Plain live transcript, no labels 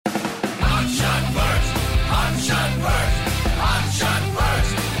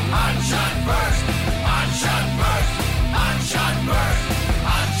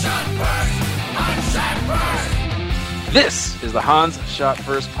This is the Hans Shot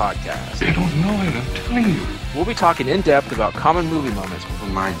First podcast. They don't know it, I'm telling you. We'll be talking in depth about common movie moments For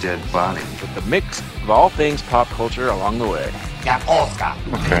my dead body. with the mix of all things pop culture along the way.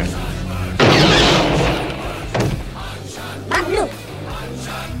 Okay.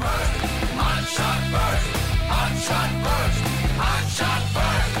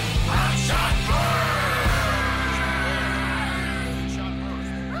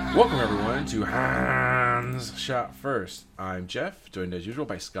 Welcome everyone to Hans Shot First. I'm Jeff, joined as usual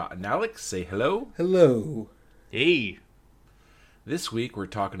by Scott and Alex. Say hello. Hello. Hey. This week we're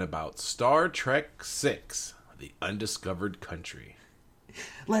talking about Star Trek VI, The Undiscovered Country.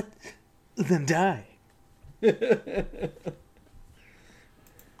 Let them die.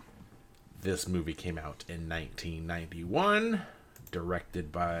 This movie came out in 1991,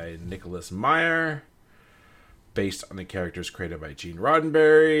 directed by Nicholas Meyer, based on the characters created by Gene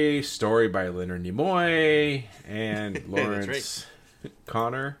Roddenberry, story by Leonard Nimoy and Lawrence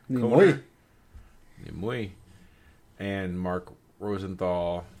Connor. Nimoy. Nimoy. And Mark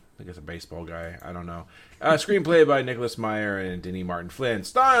Rosenthal. I guess a baseball guy. I don't know. Screenplay by Nicholas Meyer and Denny Martin Flynn.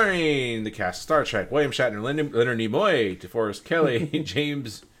 Starring the cast of Star Trek: William Shatner, Leonard Nimoy, DeForest Kelly,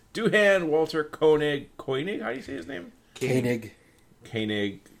 James Doohan, Walter Koenig. Koenig? How do you say his name? Koenig.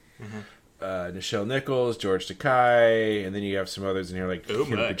 Koenig. Nichelle Nichols, George Takei, and then you have some others in here like Kim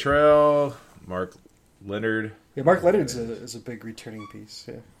Cattrall, Mark Leonard. Yeah, Mark Leonard is a big returning piece.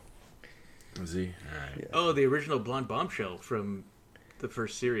 Yeah. Is he? All right. Yeah. Oh, the original blonde bombshell from the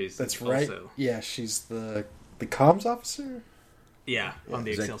first series. That's right. Also. Yeah, she's the comms officer. Yeah, on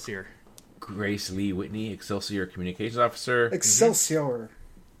the Is that- Excelsior. Grace Lee Whitney, Excelsior Communications Officer. Excelsior.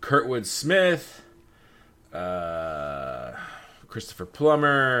 Kurtwood Smith, Christopher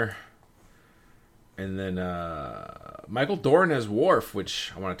Plummer, and then Michael Dorn as Worf,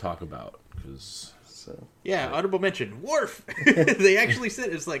 which I want to talk about because So Yeah, honorable mention. Worf! They actually said,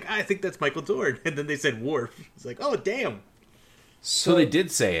 it's like, I think that's Michael Dorn. And then they said Worf. It's like, oh, damn. so they did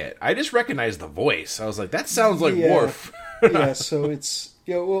say it. I just recognized the voice. I was like, that sounds like Yeah. Worf. yeah, so it's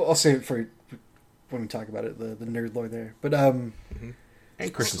well, I'll save it for when we talk about it. The nerd lore there, but And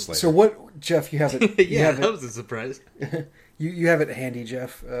Christian Slater. So what, Jeff? You have it. You Yeah, have that it. was a surprise. You have it handy,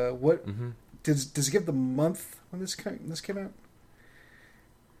 Jeff. What does it give the month when this came out?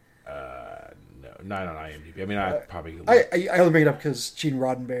 No, not on IMDb. I mean, I probably. I only bring it up because Gene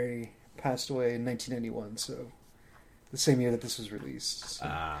Roddenberry passed away in 1991, so the same year that this was released.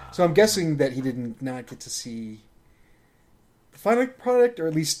 So I'm guessing that he did not get to see the final product, or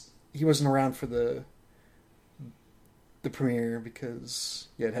at least he wasn't around for the premiere because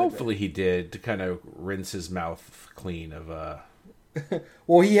it had Hopefully he did to kind of rinse his mouth clean of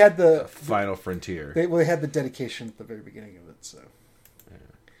well, he had the Final Frontier. they had the dedication at the very beginning of it. So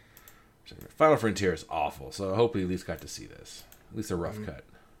Final Frontier is awful, so I hope he at least got to see this. At least a rough cut.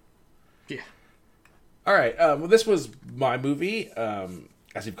 Yeah. All right. Well, this was my movie.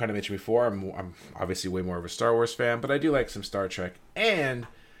 As you've kind of mentioned before, I'm obviously way more of a Star Wars fan, but I do like some Star Trek. And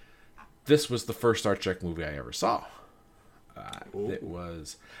this was the first Star Trek movie I ever saw. It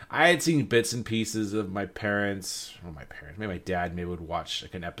was. I had seen bits and pieces of my parents. Well, maybe my dad maybe would watch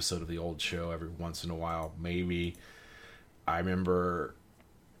like an episode of the old show every once in a while. Maybe. I remember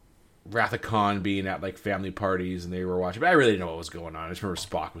Wrath of Khan being at like family parties and they were watching, but I really didn't know what was going on. I just remember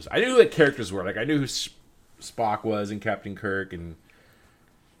Spock was. I knew who the characters were. Like I knew who Spock was and Captain Kirk, and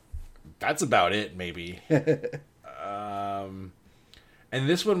that's about it. Maybe. And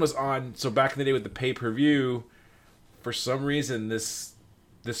this one was on. So back in the day with the pay-per-view, for some reason this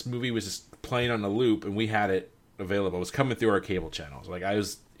movie was just playing on a loop, and we had it available. It was coming through our cable channels. Like I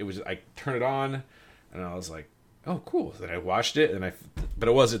turned it on, and I was like, oh, cool. So then I watched it, but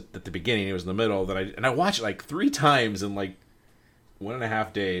it wasn't at the beginning. It was in the middle. I watched it like 3 times in like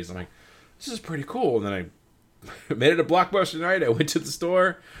 1.5 days. I'm like, this is pretty cool. And then I made it a Blockbuster night. I went to the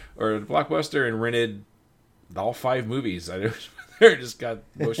store or the Blockbuster and rented all 5 movies. I just got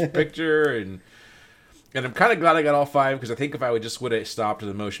motion picture and I'm kind of glad I got all 5 because I think if I would have stopped at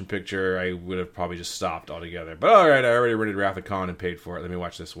the motion picture, I would have probably just stopped altogether. But all right, I already rented Wrath of Khan and paid for it. Let me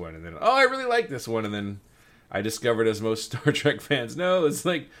watch this one, and then I really like this one, and then I discovered, as most Star Trek fans know, it's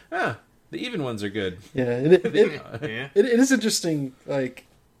like, the even ones are good. yeah, Yeah. it is interesting. Like,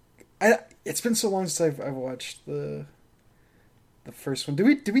 it's been so long since I've watched the first one.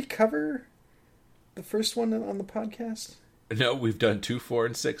 Did we cover the first one on the podcast? No, we've done 2, 4,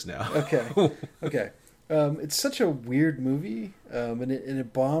 and 6 now. Okay. It's such a weird movie, and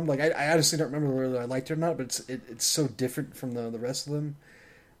it bombed. Like I honestly don't remember whether I liked it or not, but it's so different from the rest of them.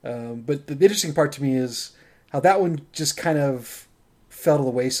 But the interesting part to me is how that one just kind of fell to the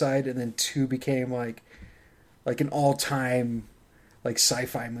wayside, and then 2 became like like an all-time like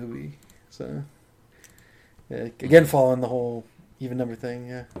sci-fi movie. So yeah, again, following the whole even number thing.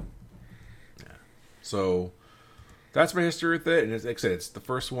 Yeah. So that's my history with it, and like I said, it's the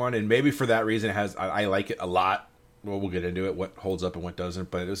first one, and maybe for that reason, it has I like it a lot. Well, we'll get into it, what holds up and what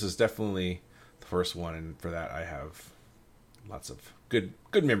doesn't, but this is definitely the first one, and for that, I have lots of good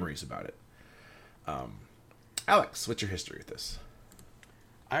memories about it. Alex, what's your history with this?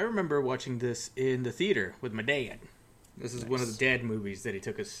 I remember watching this in the theater with my dad. This is Nice. one of the dad movies that he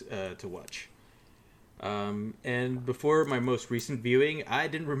took us to watch. And before my most recent viewing, I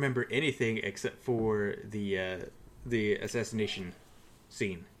didn't remember anything except for the assassination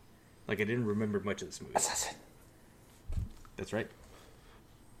scene. Like, I didn't remember much of this movie. Assassin. That's right.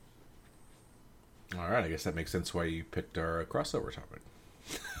 All right, I guess that makes sense why you picked our crossover topic.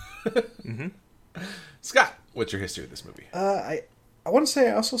 Scott, what's your history with this movie? I want to say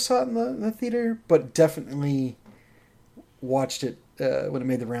I also saw it in the theater, but definitely watched it when it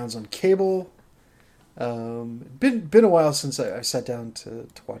made the rounds on cable. Been a while since I sat down to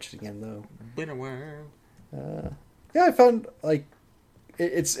watch it again, though. Been a while. Yeah, I found like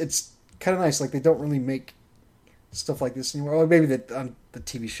it's kind of nice. Like they don't really make stuff like this anymore. Or maybe that on the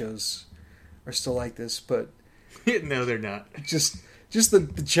TV shows are still like this, but No, they're not. just the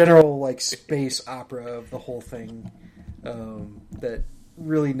general like space opera of the whole thing that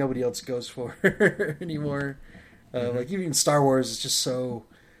really nobody else goes for anymore. Like even Star Wars is just so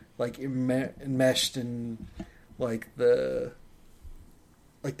like enmeshed in like the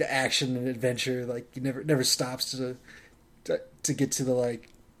action and adventure. Like it never stops to get to the like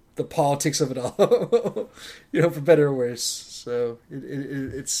the politics of it all. For better or worse. So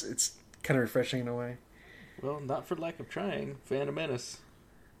it's kind of refreshing in a way. Well, not for lack of trying. Phantom Menace.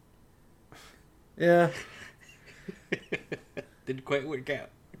 Yeah. Didn't quite work out.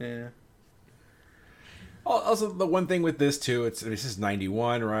 Yeah. Also, the one thing with this too, this is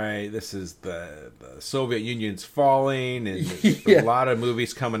 91, right? This is the Soviet Union's falling, and there's Yeah. a lot of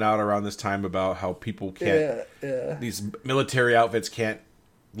movies coming out around this time about how people can't, these military outfits can't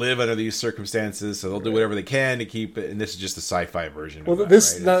live under these circumstances, so they'll do whatever they can to keep it. And this is just the sci-fi version. Well, of that,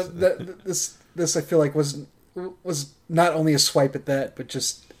 this right? this I feel like was not only a swipe at that, but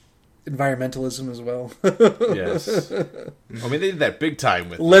just environmentalism as well. Yes. I mean, they did that big time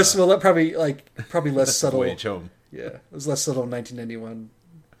with Less probably less subtle. Voyage Home. Yeah, it was less subtle in 1991.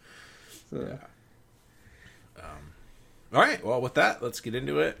 So. All right. Well, with that, let's get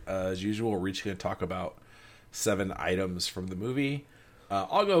into it. As usual, we're each going to talk about 7 items from the movie.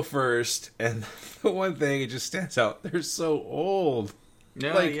 I'll go first, and the one thing it just stands out: they're so old.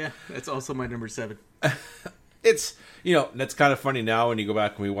 No, Like- yeah, that's also my number 7. It's that's kind of funny now when you go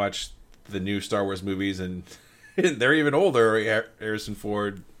back and we watch the new Star Wars movies, and they're even older. Harrison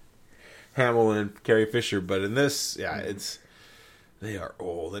Ford, Hamill, and Carrie Fisher. But in this, they are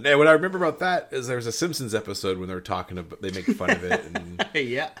old. And what I remember about that is there was a Simpsons episode when they were talking about, they make fun of it, and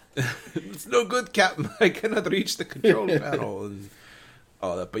Yeah. it's no good, Captain. I cannot reach the control panel and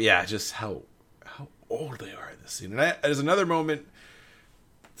all that. But yeah, just how old they are in this scene. And there's another moment.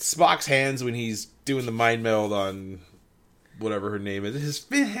 Spock's hands when he's doing the mind meld on whatever her name is. His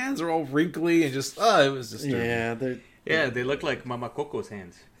hands are all wrinkly and just it was disturbing. Yeah, they're Yeah, they look like Mama Coco's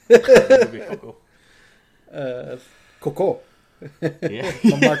hands. Movie Coco. Coco. Yeah.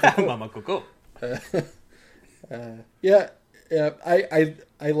 Mama Coco. Yeah.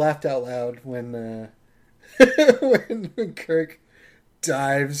 I laughed out loud when when Kirk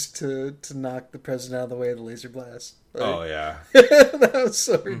dives to knock the president out of the way of the laser blast. Like, Oh yeah. that was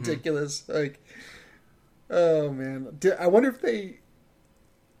so ridiculous. Like, oh man, I wonder if they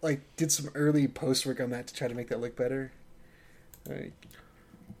like did some early post work on that to try to make that look better. Like,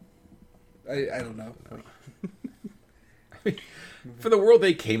 I don't know. For the world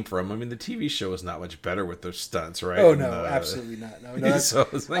they came from, I mean, the TV show is not much better with their stunts, right? Oh And, no, absolutely not. No, that's, so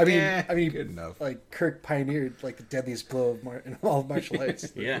it's like, I mean, good enough. like Kirk pioneered like the deadliest blow of in all of martial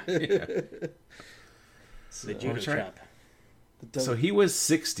arts. Yeah. The judo That's right. chop. The So he was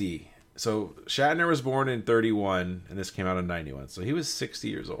 60. So Shatner was born in 31, and this came out in 91. So he was 60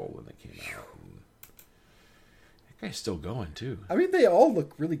 years old when they came out. And that guy's still going, too. I mean, they all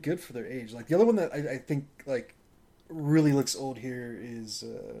look really good for their age. Like the other one that I think like really looks old here is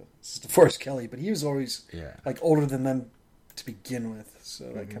DeForest Kelly, but he was always like older than them to begin with, so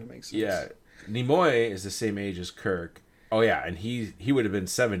that kind of makes sense. Yeah. Nimoy is the same age as Kirk. Oh, yeah, and he would have been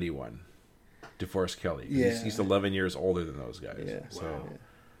 71. DeForest Kelly. Yeah. He's 11 years older than those guys. Yeah. So,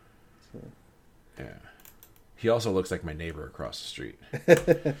 Wow. yeah. He also looks like my neighbor across the street.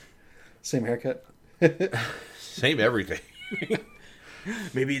 Same haircut. Same everything.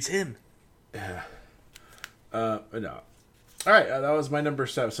 Maybe it's him. No. All right, that was my number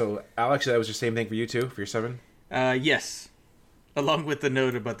 7. So, Alex, that was your same thing for you too, for your 7? Yes. Along with the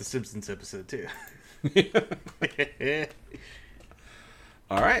note about the Simpsons episode, too.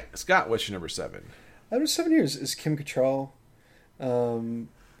 All right, Scott, what's your number 7? Number 7 here is Kim Cattrall.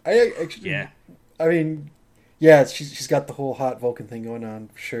 I actually, Yeah. I mean, yeah, she's got the whole hot Vulcan thing going on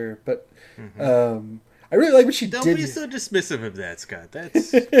for sure, but I really like what she Don't did. be so dismissive of that, Scott.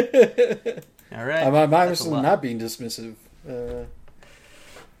 That's... All right. I'm That's honestly a lot. not being dismissive. In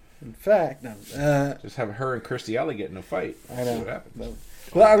fact, no. Just have her and Kirstie Alley get in a fight. I See know. what happens. No.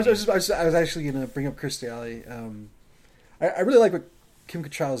 Well, I was actually going to bring up Kirstie Alley. I really like what Kim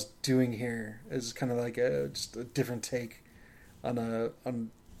Cattrall is doing here. Is kind of like just a different take on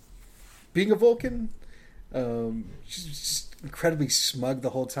being a Vulcan. She's just incredibly smug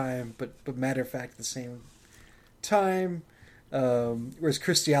the whole time, but matter of fact at the same time. Whereas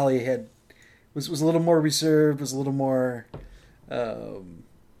Kirstie Alley was a little more reserved, was a little more.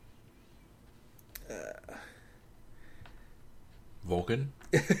 Vulcan?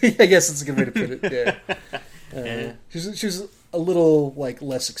 I guess that's a good way to put it. Yeah, she was a little like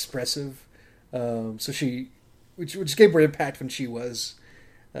less expressive, so which gave her impact when she was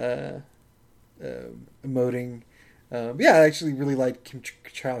emoting. Yeah, I actually really like Kim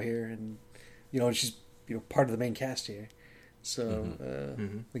Cattrall here, and she's part of the main cast here, so I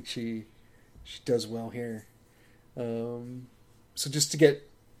think she does well here. So just to get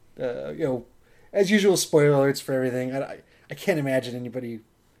as usual, spoiler alerts for everything. I can't imagine anybody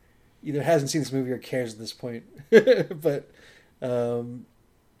either hasn't seen this movie or cares at this point. But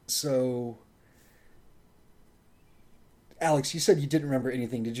so Alex, you said you didn't remember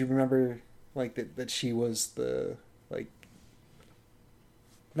anything. Did you remember like that she was the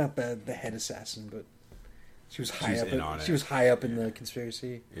not the head assassin, but she was high up. She was high up in the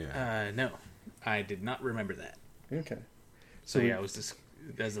conspiracy. Yeah. No, I did not remember that. Okay. So yeah, I was just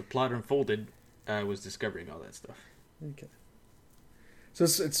as the plot unfolded, I was discovering all that stuff. Okay. So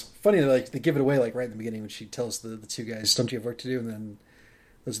it's funny that they give it away right in the beginning when she tells the two guys, "Don't you have work to do?" And then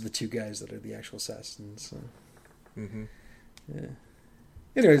those are the two guys that are the actual assassins. So. Yeah.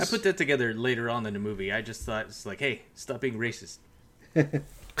 Anyways, I put that together later on in the movie. I just thought it's like, hey, stop being racist. All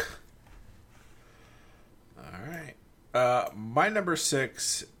right. My number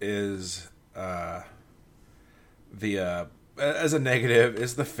 6 is the as a negative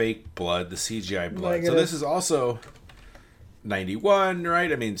is the fake blood, the CGI blood. Negative. So this is also 91,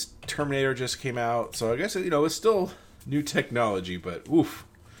 right? I mean, Terminator just came out, so I guess it's still new technology, but oof,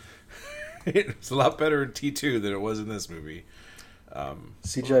 it's a lot better in T2 than it was in this movie.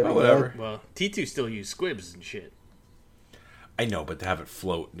 CGI well, whatever. Well, T2 still use squibs and shit. I know, but to have it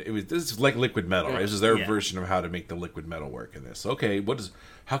float, this is like liquid metal, right? This is their Yeah. version of how to make the liquid metal work in this. Okay,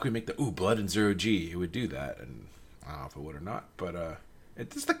 how can we make blood in 0G? It would do that, and I don't know if it would or not, but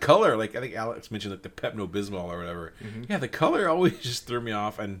it's the color. Like I think Alex mentioned, like the Pepto-Bismol or whatever. Yeah, the color always just threw me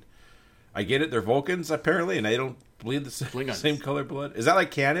off, and I get it. They're Vulcans apparently, and they don't bleed the same color blood. Is that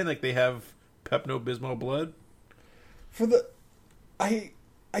like canon? Like they have Pepto-Bismol blood? I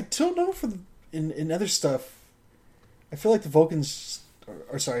don't know in other stuff. I feel like the Vulcans,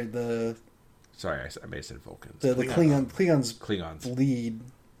 or sorry, Sorry, I may have said Vulcans. the Klingons Klingons bleed.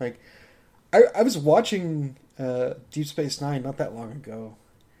 Like, I was watching Deep Space Nine not that long ago.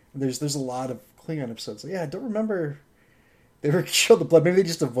 And there's a lot of Klingon episodes. So yeah, I don't remember they ever showed the blood. Maybe they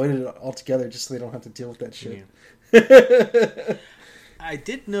just avoided it altogether, just so they don't have to deal with that shit. Yeah. I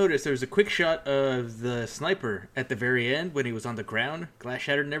did notice there was a quick shot of the sniper at the very end when he was on the ground, glass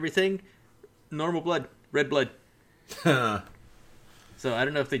shattered and everything. Normal blood, red blood. So I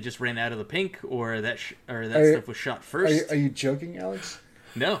don't know if they just ran out of the pink or that stuff was shot first. Are you joking, Alex?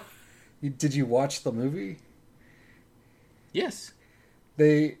 No. Did you watch the movie? Yes.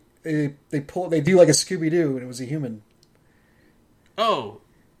 They do like a Scooby Doo, and it was a human. Oh,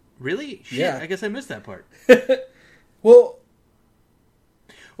 really? Shit, Yeah. I guess I missed that part. Well,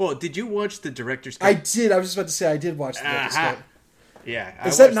 did you watch the director's cut? I did. I was just about to say I did watch the director's cut. Yeah.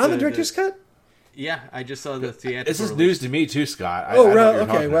 Is that not the director's cut? Yeah, I just saw the theatrical. This is release. news to me too, Scott. Oh, I know what right. you're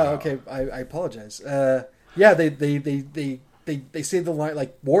Okay. talking Well, about. okay. I apologize. Yeah, they say the line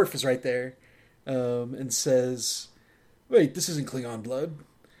like Worf is right there, and says, "Wait, this isn't Klingon blood.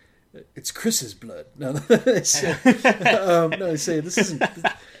 It's Chris's blood." No, they say, they say this isn't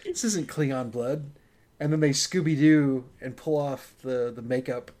Klingon blood, and then they Scooby Doo and pull off the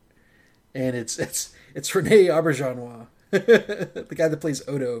makeup, and it's Rene Auberjonois, the guy that plays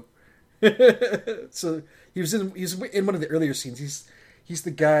Odo. So he was in one of the earlier scenes. He's the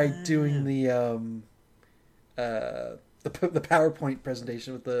guy doing the PowerPoint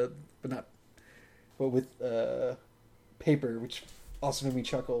presentation with but with paper, which also made me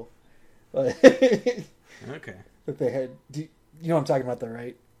chuckle. But Okay. that they had, you know what I'm talking about, though,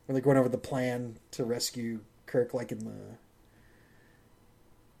 right? Where they're going over the plan to rescue Kirk, like in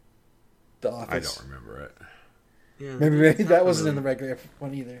the office. I don't remember it. Yeah, Maybe it's that not wasn't in really- the regular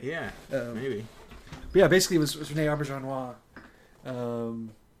one either. Yeah, maybe. But yeah, basically it was Rene Auberjonois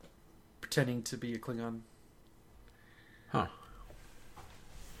pretending to be a Klingon. Huh.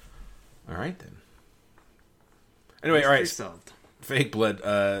 All right then. Anyway, all right. Solved. Fake blood,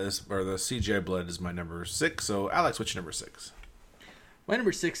 or the CGI blood is my number 6. So, Alex, what's your number 6? My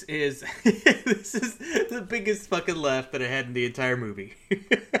number 6 is this is the biggest fucking laugh that I had in the entire movie.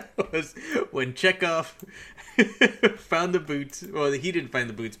 Was when Chekhov found the boots. Well, he didn't find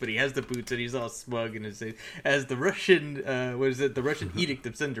the boots, but he has the boots, and he's all smug and as the Russian, the Russian Edict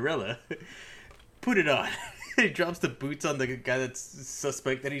of Cinderella. Put it on. He drops the boots on the guy that's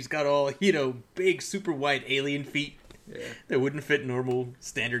suspect, and he's got all big, super wide alien feet that wouldn't fit normal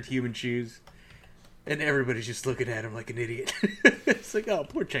standard human shoes. And everybody's just looking at him like an idiot. It's like, oh,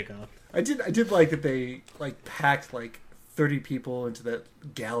 poor Chekhov. I did like that they packed 30 people into that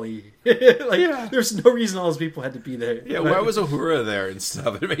galley. There's no reason all those people had to be there. Yeah, why was Uhura there and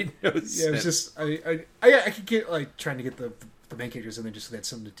stuff? It made no sense. Yeah, it was just I could get trying to get the main characters in there just so they had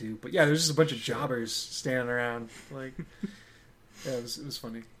something to do. But yeah, there's just a bunch of jobbers standing around. Yeah, it was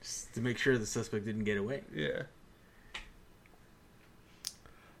funny. Just to make sure the suspect didn't get away. Yeah.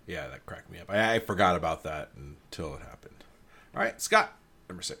 Yeah, that cracked me up. I forgot about that until it happened. All right, Scott,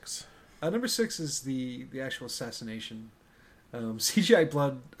 number 6. Number 6 is the actual assassination. CGI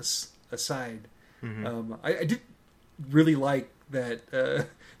blood aside, I did really like that.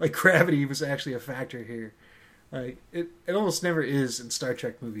 Gravity was actually a factor here. It almost never is in Star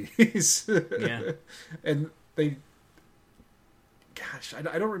Trek movies. Yeah, and they, gosh,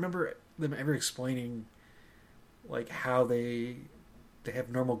 I don't remember them ever explaining how they have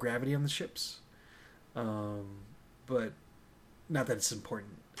normal gravity on the ships. But not that it's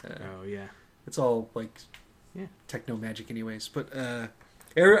important. oh yeah. It's all Yeah. techno magic anyways. But I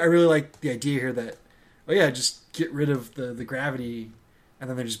really like the idea here that just get rid of the gravity and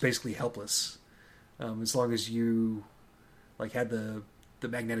then they're just basically helpless. As long as you had the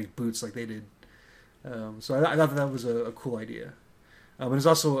magnetic boots like they did. So I thought that was a cool idea. But it's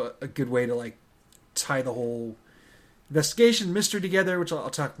also a good way to tie the whole investigation mystery together, which I'll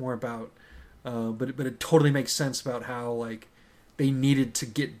talk more about. But it totally makes sense about how they needed to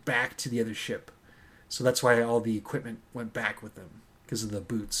get back to the other ship, so that's why all the equipment went back with them because of the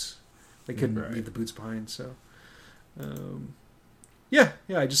boots. They couldn't leave the boots behind. So, I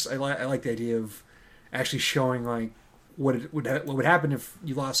like the idea of actually showing what would happen if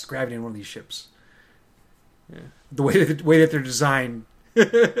you lost gravity on one of these ships. Yeah, the way that they're designed,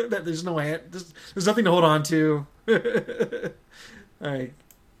 that there's there's nothing to hold on to.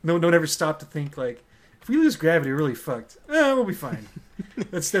 No one ever stopped to think if we lose gravity, we're really fucked. We'll be fine.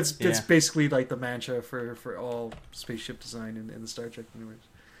 That's basically the mantra for all spaceship design in the Star Trek universe.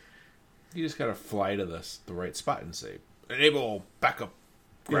 You just gotta fly to the right spot and say, enable backup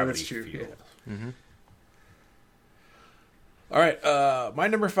gravity that's true, field. yeah. Mm-hmm. All right, my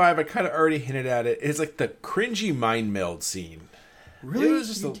number 5, I kind of already hinted at it. It's the cringy mind meld scene. Really? It was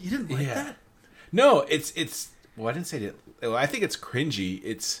just you didn't like that? No, it's. Well, I didn't say that. Well, I think it's cringy.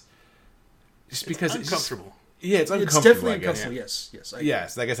 It's just because it's uncomfortable. It's uncomfortable. It's definitely I guess. uncomfortable. Yes.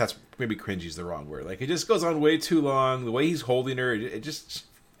 Yes, I guess that's maybe cringy is the wrong word. It just goes on way too long. The way he's holding her, it just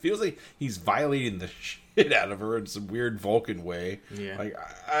feels like he's violating the shit out of her in some weird Vulcan way. Yeah.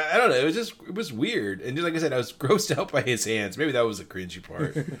 I don't know. It was weird. And just like I said, I was grossed out by his hands. Maybe that was the cringy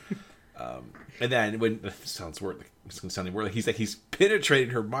part. And then when it's gonna sound weird, he's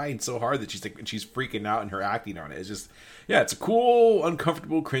penetrating her mind so hard that she's freaking out and her acting on it. It's just it's a cool,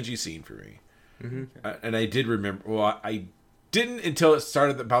 uncomfortable, cringy scene for me. Mm-hmm. And I did remember. Well, I didn't until it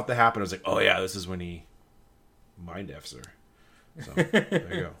started about to happen. I was like, oh yeah, this is when he mind f's her. So there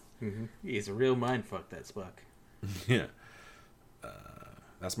you go. Mm-hmm. He's a real mind fuck, that Spock. Yeah.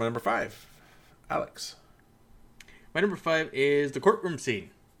 That's my number 5. Alex. My number 5 is the courtroom scene.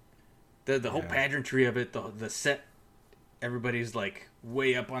 The whole Yeah. pageantry of it, the set. Everybody's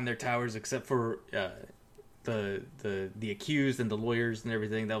way up on their towers except for the accused and the lawyers and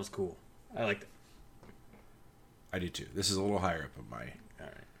everything. That was cool. I liked it. I do too. This is a little higher up on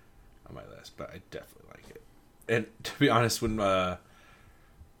my list, but I definitely like it. And to be honest, when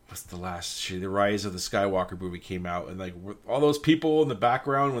what's the Rise of the Skywalker movie came out, and with all those people in the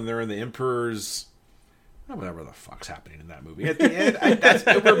background when they're in the Emperor's, whatever the fuck's happening in that movie at the end,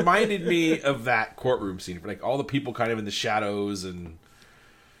 it reminded me of that courtroom scene, all the people kind of in the shadows, and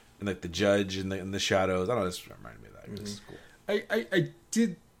and like the judge in the shadows. I don't know. This reminded me of that. It was cool. I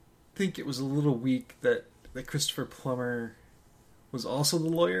did think it was a little weak that Christopher Plummer was also the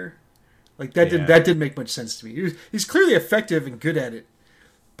lawyer. Like that didn't make much sense to me. He's clearly effective and good at it,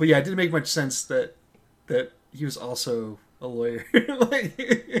 but yeah, it didn't make much sense that he was also a lawyer. Like,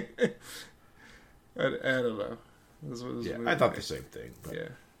 I don't know. I thought the same thing. But. Yeah,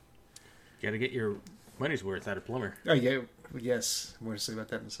 You got to get your money's worth out of Plummer. Oh yeah, yes. More to say about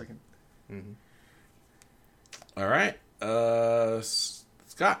that in a second. Mm-hmm. All right,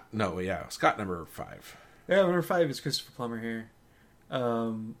 Scott. No, yeah, Scott number 5. Yeah, number 5 is Christopher Plummer here.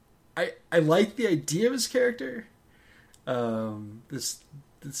 I like the idea of his character. This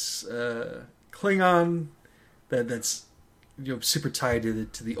Klingon that's super tied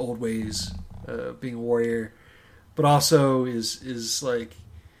to the old ways, being a warrior, but also is like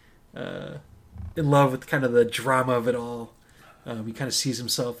in love with kind of the drama of it all. He kind of sees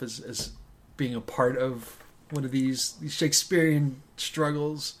himself as being a part of one of these Shakespearean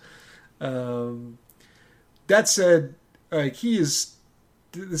struggles. That said, like he is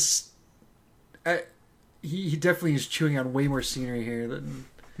this. He definitely is chewing on way more scenery here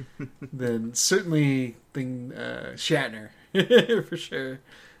than certainly Shatner for sure.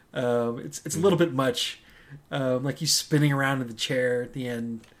 It's a little bit much. Like he's spinning around in the chair at the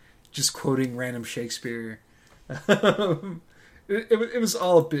end, just quoting random Shakespeare. It was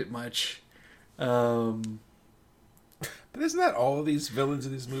all a bit much. But isn't that all of these villains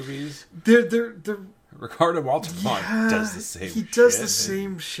in these movies? They're Ricardo Montalban does the same. He does the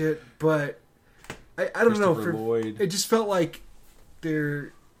same shit, but I don't know. Lloyd. It just felt like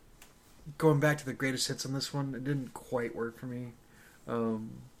they're going back to the greatest hits on this one. It didn't quite work for me.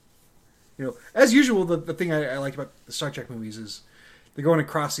 As usual, the thing I like about the Star Trek movies is they're going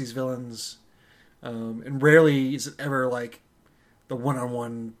across these villains, and rarely is it ever like the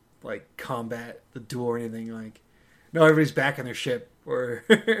one-on-one like combat, the duel or anything. Like, no, everybody's back on their ship, or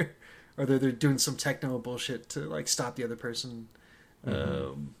or they're doing some techno bullshit to like stop the other person.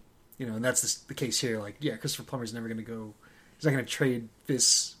 And that's the case here. Like, yeah, Christopher Plummer's never going to go. He's not going to trade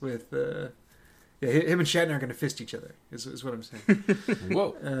fists with. Him and Shatner are going to fist each other. Is what I'm saying.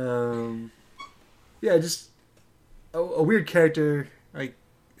 Whoa. Just a weird character. Like,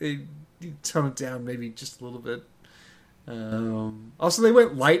 you tone it down maybe just a little bit. Also, they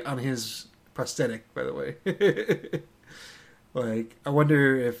went light on his prosthetic, by the way. Like, I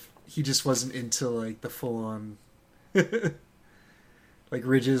wonder if he just wasn't into like the full on. Like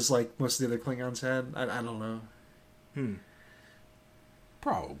ridges, like most of the other Klingons had. I don't know.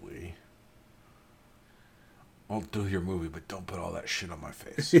 Probably. I'll do your movie, but don't put all that shit on my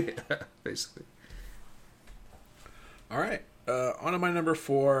face. Yeah, basically. All right, on to my number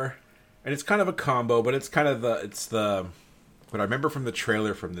 4, and it's kind of a combo, but it's kind of the what I remember from the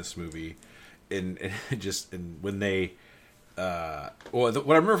trailer from this movie, when they, what I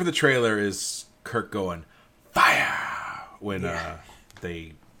remember from the trailer is Kirk going fire when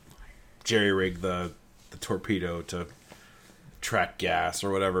they jerry-rig the torpedo to track gas or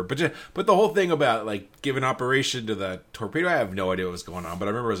whatever. But the whole thing about like giving operation to the torpedo, I have no idea what was going on. But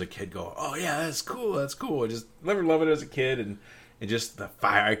I remember as a kid going, "Oh yeah, that's cool. I just never loved it as a kid," and just the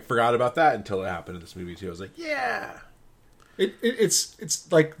fire. I forgot about that until it happened in this movie too. I was like, "Yeah."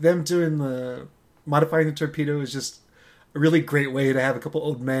 It's like them doing the modifying the torpedo is just a really great way to have a couple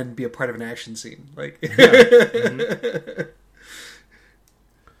old men be a part of an action scene. Like. Yeah.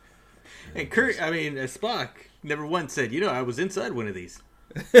 And Kirk, Spock never once said, I was inside one of these.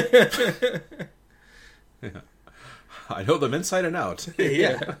 Yeah. I know them inside and out.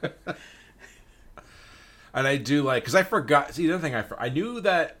 Yeah. And I do like, because I forgot, see, the other thing I knew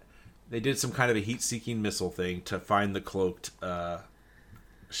that they did some kind of a heat-seeking missile thing to find the cloaked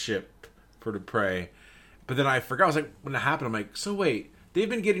ship for the prey. But then I forgot, I was like, when it happened, I'm like, so wait, they've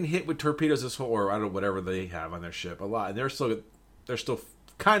been getting hit with torpedoes this whole, or I don't know, whatever they have on their ship, a lot, and they're still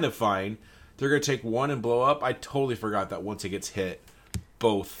kind of fine. They're going to take one and blow up. I totally forgot that once it gets hit,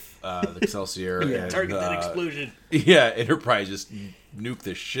 both the Excelsior and target that explosion. Yeah, Enterprise just nuke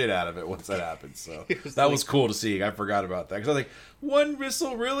the shit out of it once that happens. So that was cool to see. I forgot about that because I was like, one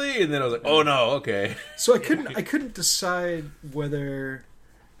missile, really? And then I was like, oh no, okay. So I couldn't decide whether,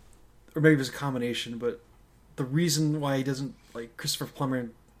 or maybe it was a combination, but the reason why he doesn't, like Christopher Plummer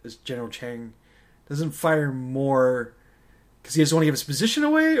as General Chang, doesn't fire more because he doesn't want to give his position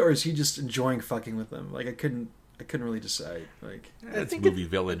away, or is he just enjoying fucking with them? Like I couldn't really decide. Like that's movie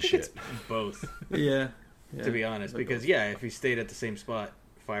villain shit. Both. Yeah. To be honest, because if he stayed at the same spot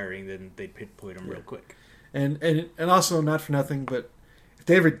firing, then they'd pinpoint him real quick. And also, not for nothing, but if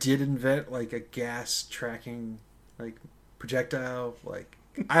they ever did invent like a gas tracking like projectile, like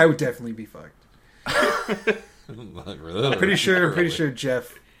I would definitely be fucked. I'm pretty sure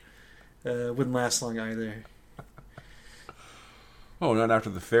Jeff wouldn't last long either. Oh, not after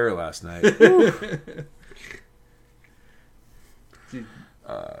the fair last night.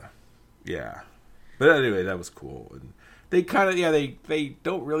 Yeah. But anyway, that was cool. And they kind of, they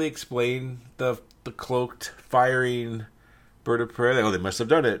don't really explain the cloaked firing bird of prey. Oh, they must have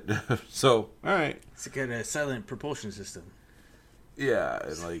done it. So, all right. It's got a silent propulsion system. Yeah,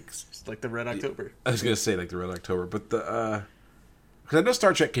 and like It's like the Red October. I was gonna say like the Red October, but because I know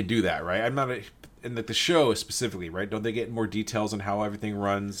Star Trek can do that, right? I'm not in the show specifically, right? Don't they get more details on how everything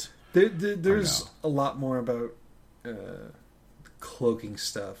runs? There's a lot more about cloaking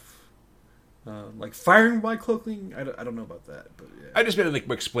stuff, like firing by cloaking. I don't know about that, but yeah. I just meant like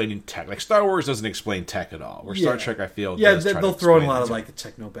explaining tech. Like Star Wars doesn't explain tech at all. Where Star Trek, I feel, they'll throw in a lot of like the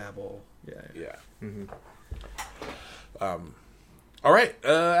techno babble. Yeah. Mm-hmm. All right,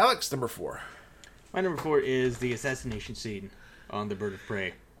 Alex, number 4. My number 4 is the assassination scene on the Bird of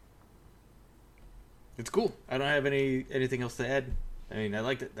Prey. It's cool. I don't have anything else to add. I mean, I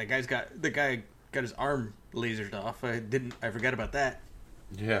liked it. The guy got his arm lasered off. I forgot about that.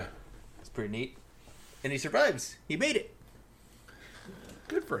 Yeah, it's pretty neat. And he survives. He made it.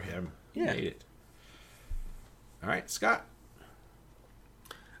 Good for him. Yeah. He made it. All right, Scott.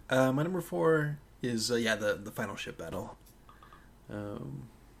 My number 4 is the final ship battle.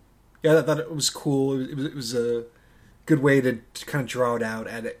 I thought it was cool. It was a good way to kind of draw it out,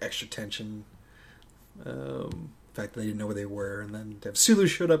 add extra tension. The fact that they didn't know where they were, and then to have Sulu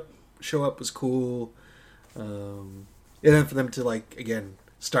show up was cool. And then for them to again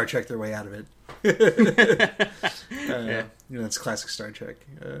Star Trek their way out of it. Yeah. It's classic Star Trek.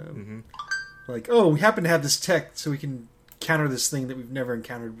 Like, oh, we happen to have this tech, so we can counter this thing that we've never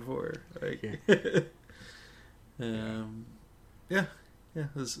encountered before. It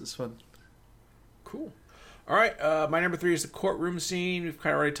was fun. Cool. All right, my number 3 is the courtroom scene. We've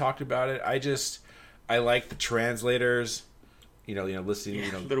kind of already talked about it. I like the translators.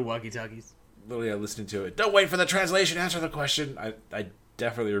 Listening. Little walkie-talkies. Literally, listening to it. Don't wait for the translation. Answer the question. I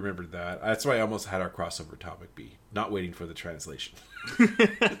definitely remembered that. That's why I almost had our crossover topic be not waiting for the translation.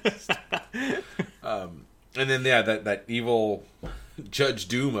 And then that evil Judge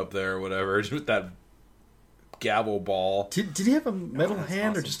Doom up there or whatever with that gavel ball. Did he have a metal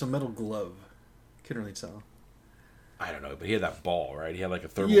hand awesome. or just a metal glove? Couldn't really tell. I don't know, but he had that ball, right? He had like a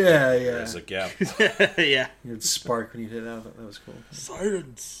thermal. Yeah. It's like, yeah. Yeah. It would spark when you hit it out. That was cool.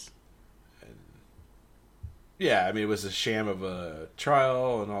 Silence. Yeah, I mean, it was a sham of a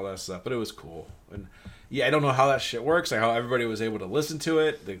trial and all that stuff, but it was cool. And yeah, I don't know how that shit works, like how everybody was able to listen to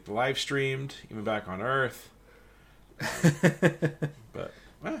it, they live streamed, even back on Earth. But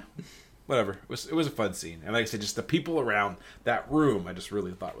whatever. It was a fun scene, and like I said, just the people around that room, I just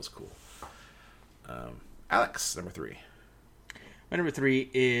really thought was cool. Alex, number 3. My number 3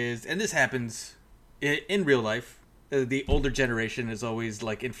 is, and this happens in real life. The older generation is always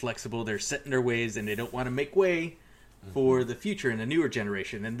inflexible. They're set in their ways, and they don't want to make way for the future and the newer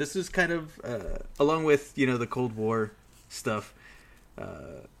generation. And this is kind of along with the Cold War stuff.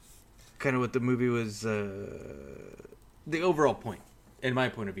 Kind of what the movie was. The overall point, in my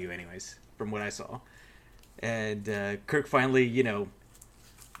point of view, anyways, from what I saw. And Kirk finally,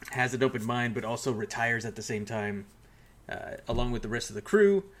 has an open mind, but also retires at the same time, along with the rest of the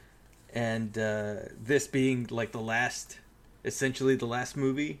crew. And this being essentially the last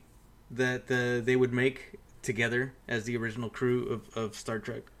movie that they would make together as the original crew of Star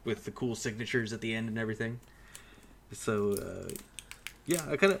Trek, with the cool signatures at the end and everything. So,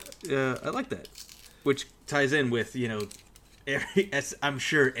 I kind of I like that, which ties in with I'm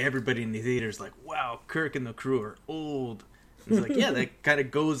sure everybody in the theater is like, wow, Kirk and the crew are old. And it's that kind of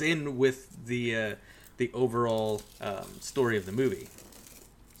goes in with the overall story of the movie.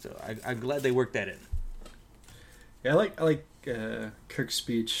 So I'm glad they worked that in. Yeah, I like Kirk's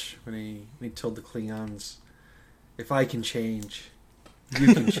speech when he told the Klingons, "If I can change,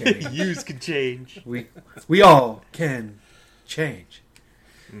 you can change. Yous can change. We all can change."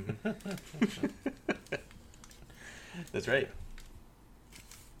 Mm-hmm. That's right.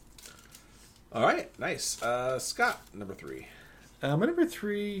 All right, nice. Scott, number 3. My number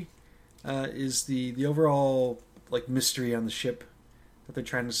 3 is the overall mystery on the ship that they're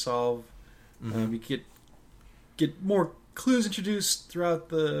trying to solve. You get more clues introduced throughout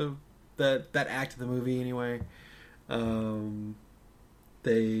that act of the movie. Anyway,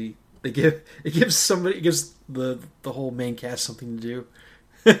 it gives the whole main cast something to do,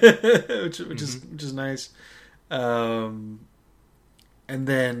 which is nice. And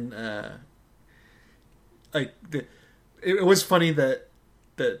then it was funny that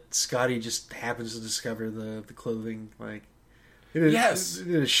that Scotty just happens to discover the clothing, like. Yes. It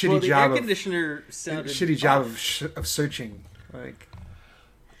did a shitty Well, the job air conditioner of sounded shitty job off. of searching, like.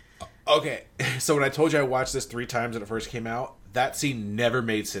 Okay, so when I told you I watched this 3 times when it first came out, that scene never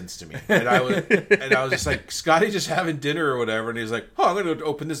made sense to me, and I was just like, Scotty just having dinner or whatever, and he's like, oh, I'm going to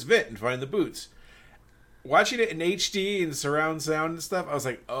open this vent and find the boots. Watching it in HD and surround sound and stuff, I was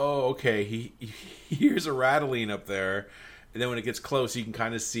like, oh, okay, he hears a rattling up there, and then when it gets close, you can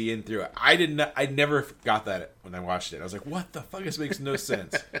kind of see in through it. I never got that when I watched it. I was like, what the fuck? This makes no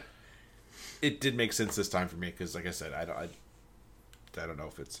sense. It did make sense this time for me because, like I said, I don't know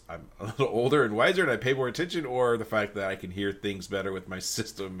if it's I'm a little older and wiser and I pay more attention, or the fact that I can hear things better with my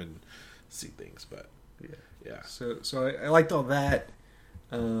system and see things. But yeah. So I liked all that,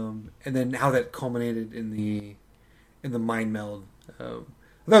 and then how that culminated in the mind meld. That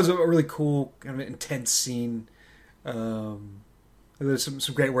was a really cool, kind of intense scene. There's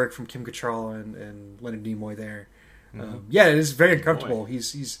some great work from Kim Cattrall and Leonard Nimoy there. Yeah, it is very uncomfortable.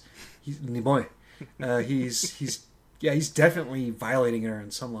 He's Nimoy. He's definitely violating her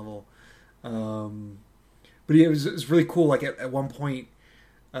on some level. But it was really cool. Like at one point,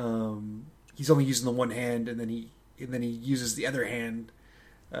 he's only using the one hand, and then he uses the other hand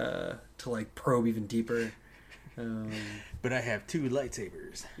to like probe even deeper. But I have 2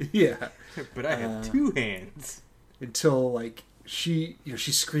 lightsabers. Yeah, But I have 2 hands. until like she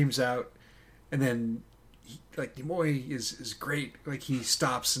screams out, and then like Nimoy is great. Like he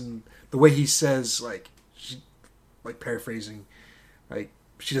stops, and the way he says, like she, like paraphrasing, like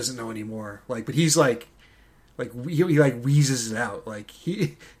she doesn't know anymore. Like, but he's like he like wheezes it out. Like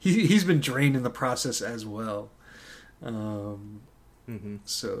he's been drained in the process as well.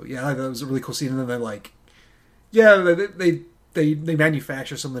 So yeah, that was a really cool scene. And then they're like, yeah, they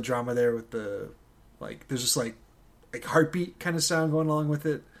manufacture some of the drama there with the like. There's just like heartbeat kind of sound going along with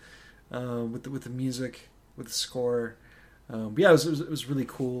it, with the music, with the score. But yeah, it was really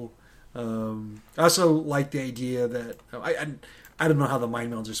cool. I also like the idea that I don't know how the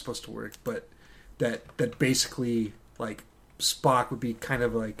mind melds are supposed to work, but that basically like Spock would be kind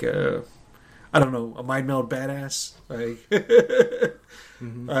of like a mind meld badass, like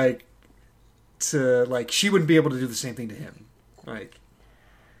like to like she wouldn't be able to do the same thing to him, like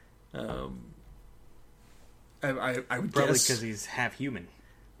I would Probably guess because he's half human.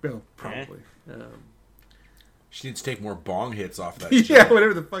 well, probably. She needs to take more bong hits off that. Yeah,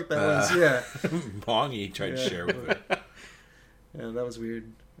 whatever the fuck that was. Yeah, bong he tried to share with her. yeah, that was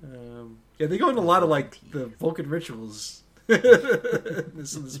weird. Yeah, they go into a lot of like the Vulcan rituals in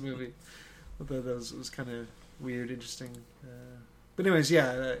this movie. I thought that was kind of weird, interesting. But anyways,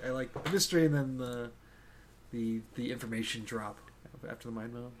 yeah, I like the mystery and then the information drop after the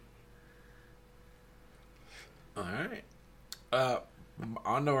mind meld. All right.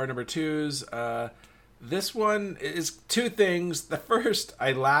 On to our number 2s. This one is 2 things. The first,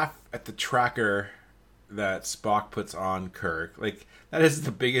 I laugh at the tracker that Spock puts on Kirk. Like, that is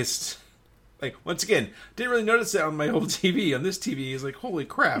the biggest... Like, once again, didn't really notice it on my old TV. On this TV, he's like, holy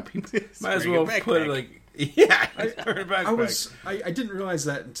crap. He might as well put it, like... Yeah, I didn't realize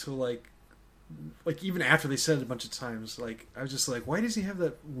that until, like even after they said it a bunch of times. Like, I was just like, why does he have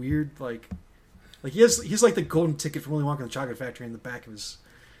that weird, like he's like the golden ticket from Willy Wonka and the Chocolate Factory in the back of his...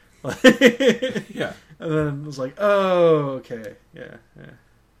 Yeah. And then it was like, oh, okay. Yeah.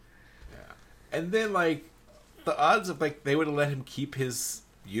 And then, like, the odds of, like, they would have let him keep his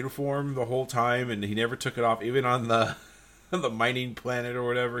uniform the whole time, and he never took it off, even on the the mining planet or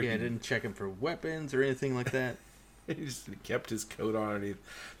whatever. Yeah, I didn't check him for weapons or anything like that. He just kept his coat on underneath.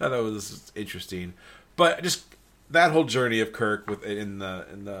 I thought that was interesting. But just that whole journey of Kirk with on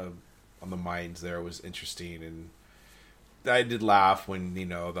the mines there was interesting, and I did laugh when, the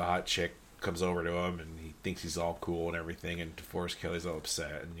hot chick comes over to him and he thinks he's all cool and everything, and DeForest Kelly's all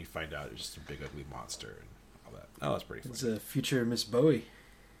upset, and you find out it's just a big ugly monster and all that. Oh, that's pretty funny. It's a future Miss Bowie.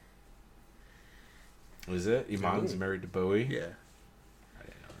 Was it? Iman's married to Bowie? Yeah. I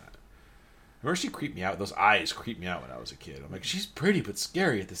didn't know that. I remember she creeped me out. Those eyes creeped me out when I was a kid. I'm like, she's pretty but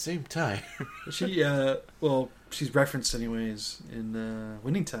scary at the same time. She's referenced anyways in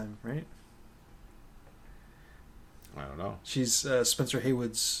Winning Time, right? I don't know. She's Spencer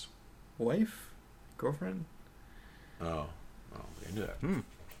Haywood's wife, girlfriend. Oh, into that.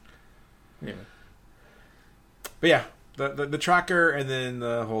 Yeah. But yeah, the tracker, and then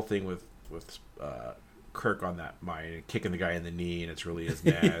the whole thing with Kirk on that mine and kicking the guy in the knee, and it's really his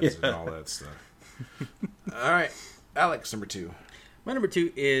nads and all that stuff. All right, Alex, number 2. My number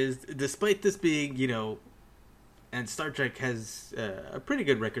 2 is, despite this being, and Star Trek has a pretty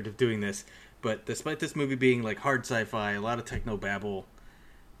good record of doing this, but despite this movie being like hard sci-fi, a lot of techno babble,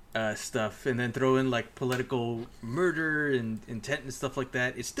 stuff, and then throw in like political murder and intent and stuff like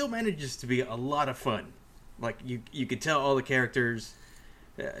that, it still manages to be a lot of fun. Like you could tell all the characters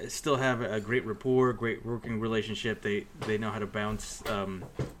still have a great rapport, great working relationship. They know how to bounce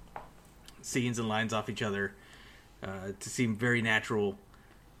scenes and lines off each other to seem very natural,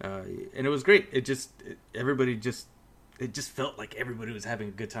 and it was great. It just felt like everybody was having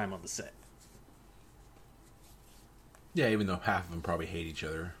a good time on the set. Yeah, even though half of them probably hate each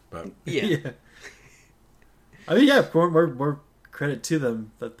other, but Yeah. I mean, yeah, more credit to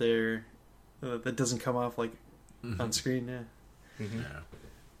them that they're that doesn't come off like on screen. Yeah. Mm-hmm. yeah.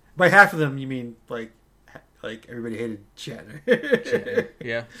 By half of them, you mean like everybody hated Shatner.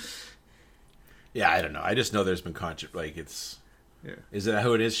 Yeah. Yeah, I don't know. I just know there's been like it's. Yeah. Is that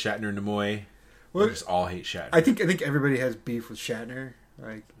how it is? Shatner and Nimoy. Well, Or just all hate Shatner. I think everybody has beef with Shatner.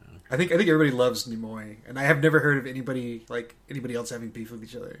 Like, I think everybody loves Nimoy, and I have never heard of anybody else having beef with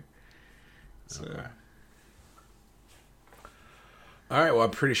each other. So. Okay. All right. Well,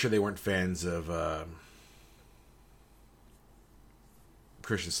 I'm pretty sure they weren't fans of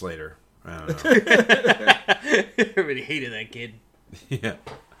Christian Slater. I don't know. Everybody hated that kid. Yeah.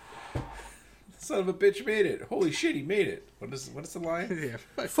 Son of a bitch made it. Holy shit, he made it. What is the line?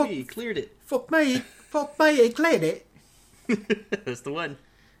 Yeah, Fuck. me, he cleared it. Fuck me, I cleared it. That's the one.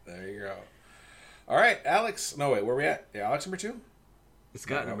 There you go. All right, Alex. No, wait, where are we at? Yeah, Alex number 2?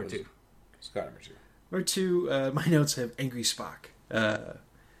 Scott No, number it was- 2. Scott number 2. Number 2, my notes have Angry Spock. Yeah,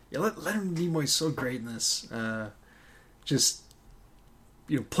 Leonard Nimoy's so great in this. Just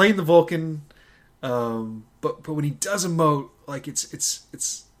playing the Vulcan, but when he does emote, like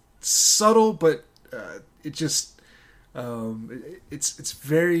it's subtle, but it just it's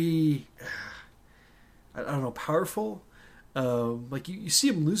very I don't know, powerful. Like you see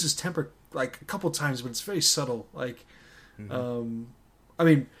him lose his temper like a couple times, but it's very subtle. Like, I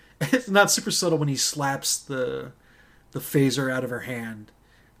mean, it's not super subtle when he slaps the phaser out of her hand.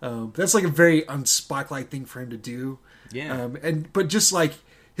 That's like a very un-Spock-like thing for him to do. Yeah. But just like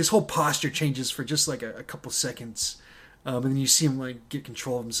his whole posture changes for just like a couple seconds, and then you see him like get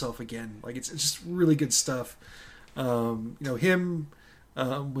control of himself again. Like it's just really good stuff. Him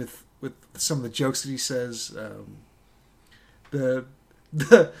with some of the jokes that he says. The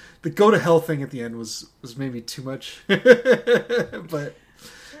go to hell thing at the end was maybe too much, but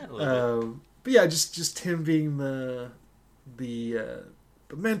yeah, just him being the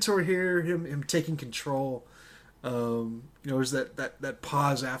mentor here, him taking control. There's that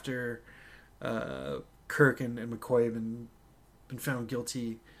pause after Kirk and McCoy have been found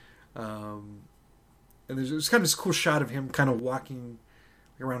guilty, and there's kind of this cool shot of him kind of walking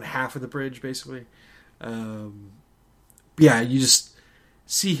around half of the bridge, basically. Yeah, you just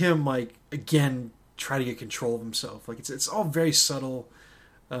see him like again try to get control of himself. Like it's all very subtle,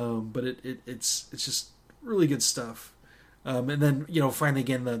 but it's just really good stuff. And then finally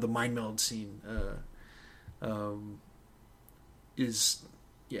again the mind meld scene is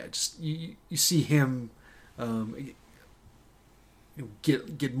just you see him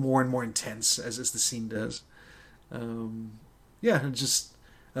get more and more intense as the scene does. And just.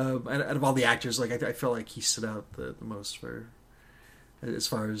 Out of all the actors, like I felt like he stood out the most for as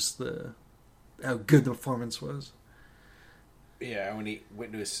far as how good the performance was. Yeah, when he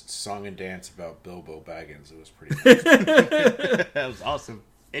went to his song and dance about Bilbo Baggins, it was pretty good. That was awesome.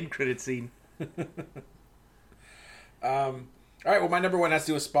 End credit scene. All right, well, my number 1 has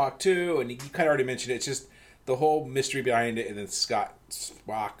to do with Spock too, and you kind of already mentioned it. It's just the whole mystery behind it, and then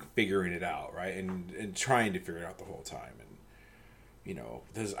Spock figuring it out, right, and trying to figure it out the whole time. And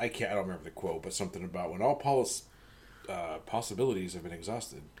I don't remember the quote, but something about when all possibilities have been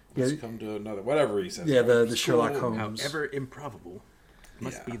exhausted, let's come to another. Whatever he says. Yeah, the Sherlock Holmes. However improbable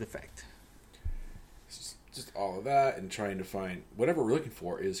must be the fact. Just all of that, and trying to find whatever we're looking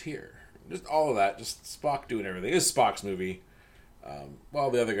for is here. Just all of that. Just Spock doing everything. It's Spock's movie. While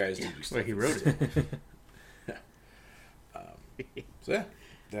the other guys do stuff. Well, he wrote it. So yeah,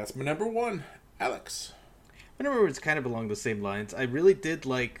 that's my number 1, Alex. I remember it's kind of along the same lines. I really did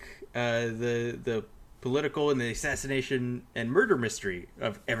like the political and the assassination and murder mystery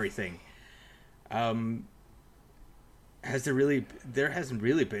of everything. There hasn't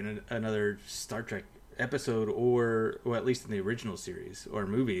really been another Star Trek episode or at least in the original series or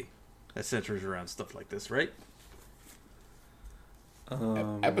movie that centers around stuff like this, right?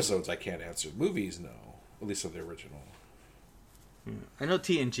 Episodes I can't answer. Movies, no. At least of the original. I know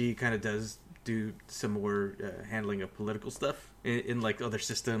TNG kind of does do some more handling of political stuff in like other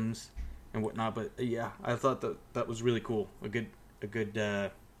systems and whatnot, but yeah, I thought that was really cool. A good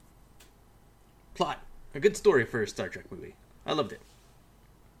plot, a good story for a Star Trek movie. I loved it.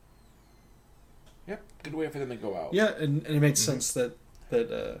 Yep, good way for them to go out. Yeah, and it makes sense that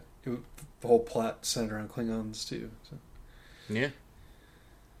the whole plot centered around Klingons too. So. Yeah.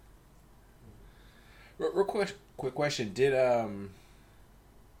 Real quick question: did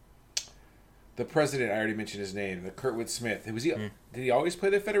the president? I already mentioned his name. The Kurtwood Smith. Was he? Did he always play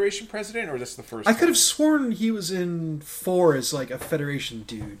the Federation president, or was this the first? I could have sworn he was in 4 as like a Federation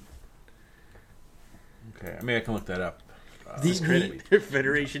dude. Okay, I mean I can look that up. The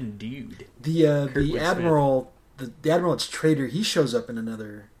Federation dude. The admiral, the admiral that's traitor. He shows up in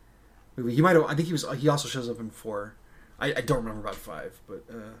another movie. He might have. I think he also shows up in 4. I don't remember about 5, but.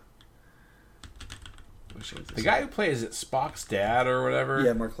 The guy who plays Spock's dad or whatever.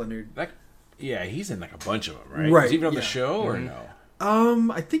 Yeah, Mark Leonard. Yeah, he's in like a bunch of them, right? Right. Was he even on the show or no?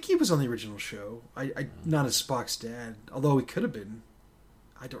 I think he was on the original show. I not as Spock's dad, although he could have been.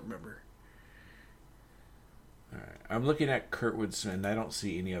 I don't remember. All right. I'm looking at Kurtwood Smith, and I don't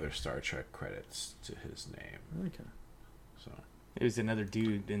see any other Star Trek credits to his name. Okay. So it was another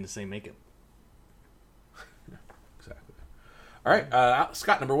dude in the same makeup. Exactly. All right,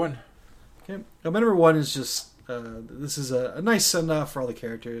 Scott, number 1. Okay. My number 1 is just this is a nice send off for all the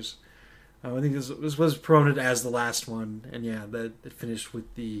characters. I think this was promoted as the last one, and yeah, that it finished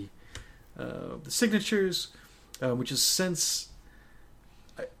with the signatures, which is since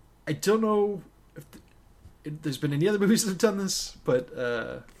I don't know if there's been any other movies that have done this, but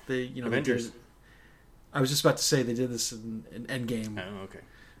Avengers. I was just about to say they did this in Endgame. Oh, okay.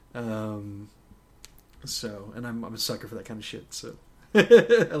 So, and I'm a sucker for that kind of shit. So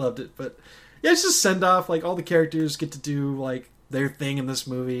I loved it, but yeah, it's just send off. Like all the characters get to do like their thing in this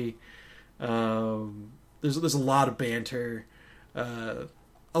movie. There's a lot of banter. A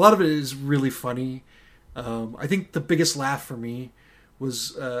lot of it is really funny. I think the biggest laugh for me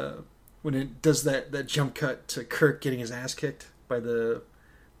was when it does that jump cut to Kirk getting his ass kicked by the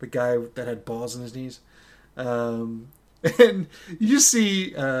guy that had balls in his knees. And you just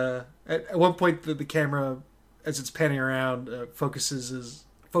see at one point the camera, as it's panning around, focuses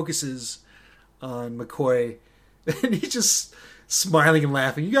on McCoy, and he's just smiling and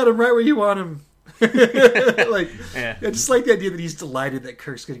laughing. You got him right where you want him. I just like the idea that he's delighted that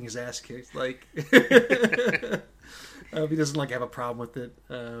Kirk's getting his ass kicked. Like he doesn't like have a problem with it.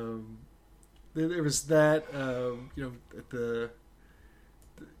 There was that,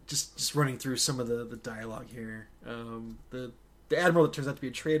 just running through some of the dialogue here. The admiral that turns out to be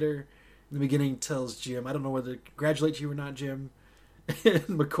a traitor in the beginning tells Jim, "I don't know whether to congratulate you or not, Jim." And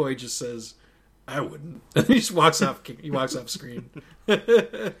McCoy just says, "I wouldn't." And he just walks off. He walks off screen.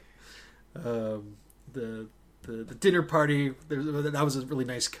 The dinner party, that was a really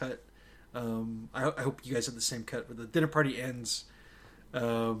nice cut. I hope you guys had the same cut. But the dinner party ends,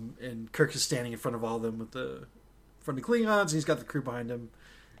 and Kirk is standing in front of all of them with the Klingons, and he's got the crew behind him,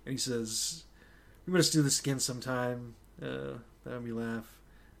 and he says, "We must do this again sometime." That made me laugh.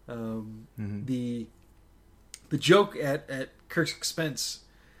 The joke at Kirk's expense,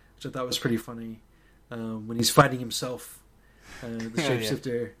 which I thought was pretty funny, when he's fighting himself, the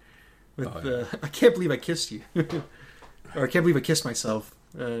shapeshifter, with "I can't believe I kissed you," or "I can't believe I kissed myself,"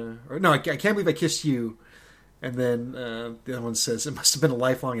 or no, I can't believe I kissed you. And then the other one says, "It must have been a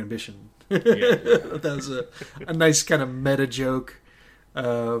lifelong ambition." That was a nice kind of meta joke.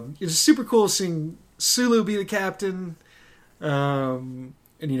 It's super cool seeing Sulu be the captain, and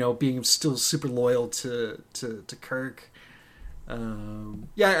being still super loyal to Kirk.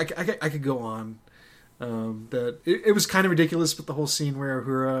 I could go on. It was kind of ridiculous, but the whole scene where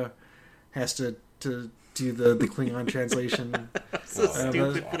Uhura has to do the Klingon translation. So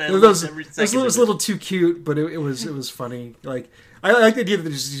stupid, but I it love was every second. It was a little too cute, but it was funny. Like I like the idea that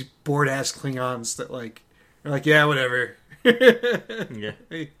there's these bored ass Klingons that are like, yeah, whatever. Yeah,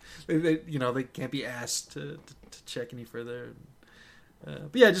 they can't be asked to check any further.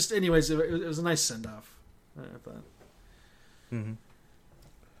 But yeah, just anyways, it was a nice send off. I thought. Mm-hmm.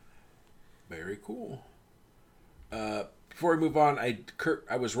 Very cool. Before we move on, I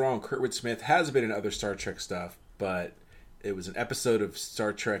was wrong. Kurtwood Smith has been in other Star Trek stuff, but it was an episode of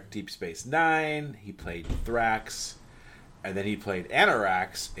Star Trek Deep Space Nine. He played Thrax, and then he played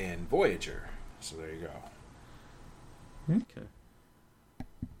Anorax in Voyager. So there you go. Okay.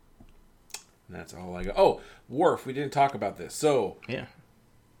 And that's all I got. Oh, Worf. We didn't talk about this. So yeah.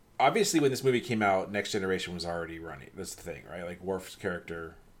 Obviously, when this movie came out, Next Generation was already running. That's the thing, right? Like Worf's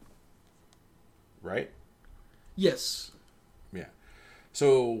character, right? Yes. Yeah.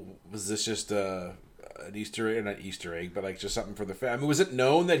 So was this just an Easter egg? Not Easter egg, but like just something for the family. I mean, was it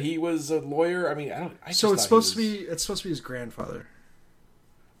known that he was a lawyer? I mean, I don't. It's supposed to be his grandfather.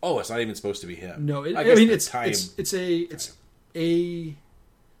 Oh, it's not even supposed to be him. No, it's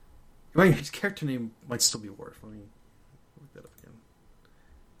His character name might still be Worf. Let me look that up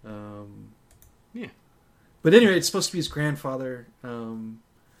again. Yeah. But anyway, it's supposed to be his grandfather.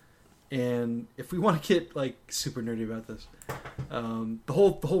 And if we want to get like super nerdy about this, the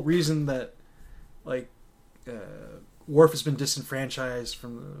whole reason that like Worf has been disenfranchised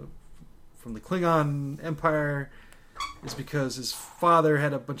from the Klingon Empire is because his father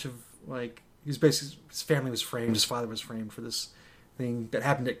had a bunch of like his family was framed. His father was framed for this thing that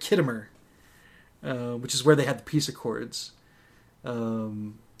happened at Khitomer, which is where they had the peace accords.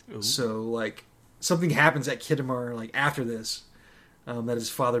 So like something happens at Khitomer like after this. That his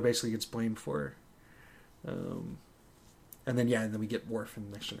father basically gets blamed for. And then we get Worf in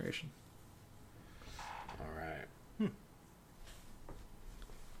the Next Generation. All right.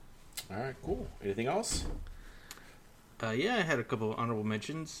 All right, cool. Anything else? Yeah, I had a couple of honorable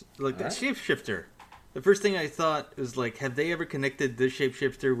mentions. Like that shapeshifter. The first thing I thought was like, have they ever connected this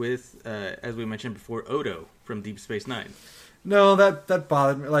shapeshifter with, as we mentioned before, Odo from Deep Space Nine? No, that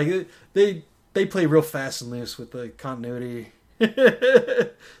bothered me. Like they play real fast and loose with the continuity.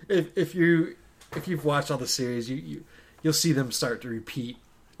 if you've watched all the series, you'll see them start to repeat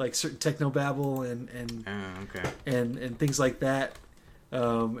like certain technobabble and things like that.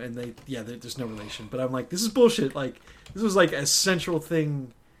 And there's no relation. But I'm like, this is bullshit. Like this was like a central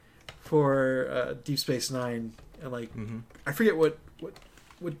thing for Deep Space Nine, and like I forget what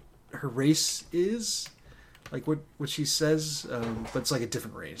her race is, like what she says, but it's like a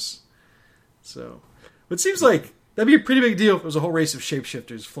different race. So, but it seems like that'd be a pretty big deal if it was a whole race of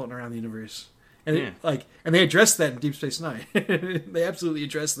shapeshifters floating around the universe. And and they addressed that in Deep Space Nine. They absolutely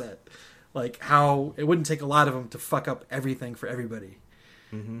addressed that. Like how it wouldn't take a lot of them to fuck up everything for everybody.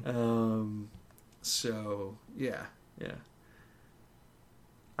 So yeah.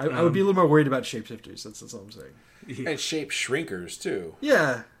 I would be a little more worried about shapeshifters. That's all I'm saying. And shape shrinkers too.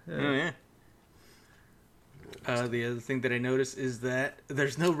 Yeah. Oh yeah. The other thing that I noticed is that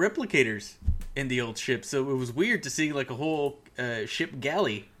there's no replicators in the old ship, so it was weird to see like a whole ship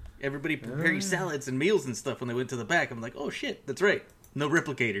galley, everybody preparing salads and meals and stuff when they went to the back. I'm like, oh shit, that's right, no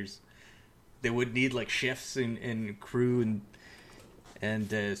replicators. They would need like chefs and crew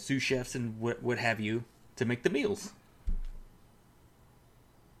and sous chefs and what have you to make the meals.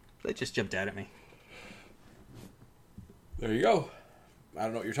 That just jumped out at me. There you go. I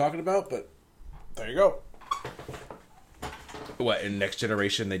don't know what you're talking about, but there you go. What, in Next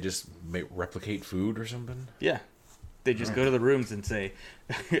Generation they just replicate food or something? Yeah. They just go to the rooms and say,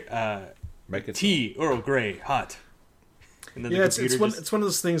 Make it tea, Earl Grey, hot. And then it's one of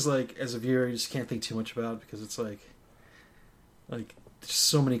those things like as a viewer you just can't think too much about because it's like there's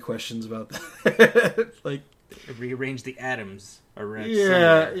so many questions about that. Like rearrange the atoms around.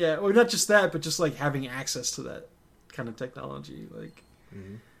 Yeah. Well, not just that, but just like having access to that kind of technology. Like,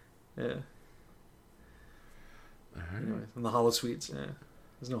 yeah. Anyway, and the holosuites. Yeah,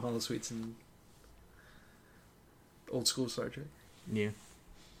 there's no holosuites in old school Star Trek. Yeah.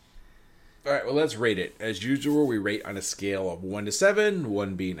 All right, well, let's rate it. As usual, we rate on a scale of 1 to 7,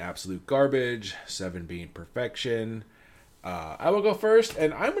 1 being absolute garbage, 7 being perfection. I will go first,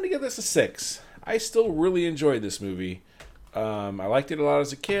 and I'm going to give this a 6. I still really enjoyed this movie. I liked it a lot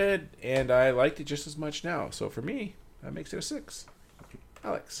as a kid, and I liked it just as much now. So for me, that makes it a 6.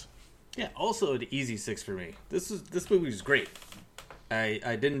 Alex. Yeah, also an easy 6 for me. This movie was great.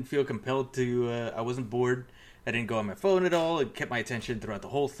 I didn't feel compelled to. I wasn't bored. I didn't go on my phone at all. It kept my attention throughout the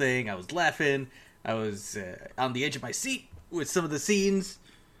whole thing. I was laughing. I was on the edge of my seat with some of the scenes.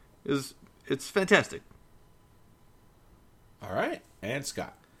 It's fantastic. All right, and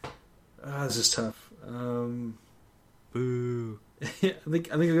Scott. This is tough. Boo. I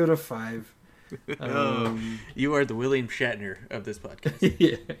think I'll give it a 5. You are the William Shatner of this podcast.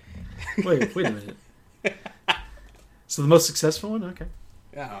 Yeah. Wait a minute. So the most successful one? Okay.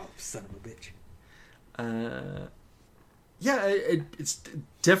 Oh, son of a bitch. Yeah, it's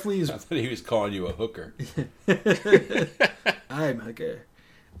definitely. I thought he was calling you a hooker. I'm a hooker.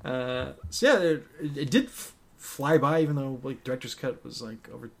 So yeah, it did fly by, even though like director's cut was like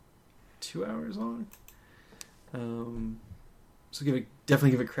over 2 hours long. So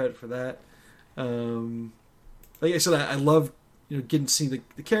definitely give it credit for that. Like I said, I love getting to see the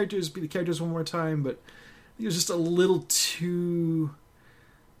characters be the characters one more time, but it was just a little too,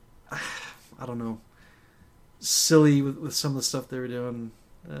 I don't know, silly with some of the stuff they were doing.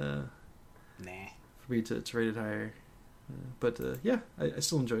 Nah. For me to rate it higher. But yeah, I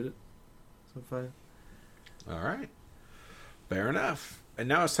still enjoyed it. So 5. All right. Fair enough. And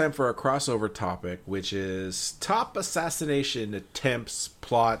now it's time for our crossover topic, which is top assassination attempts,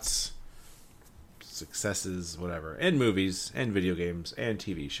 plots, successes, whatever, and movies, and video games, and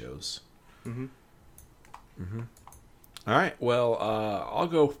TV shows. All right, well, I'll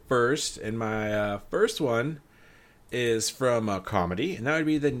go first, and my first one is from a comedy, and that would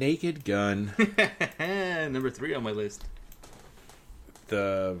be The Naked Gun. Number 3 on my list.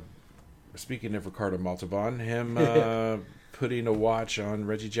 Speaking of Ricardo Montalban, him putting a watch on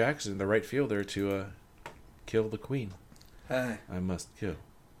Reggie Jackson, the right fielder, to kill the Queen. Hi. I must kill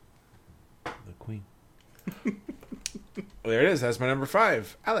the Queen. Well, there it is. That's my number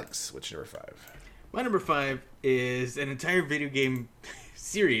 5. Alex, what's your number 5? My number 5 is an entire video game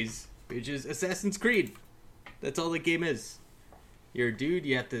series, which is Assassin's Creed. That's all the game is. You're a dude,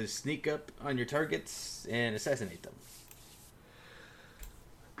 you have to sneak up on your targets and assassinate them.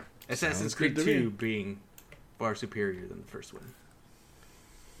 Assassin's Creed 2 being far superior than the first one.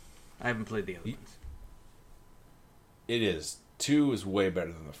 I haven't played the other ones. It is. 2 is way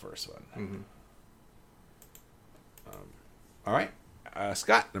better than the first one. Mm-hmm. All right.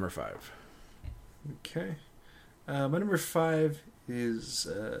 Scott, number 5. Okay. My number 5 is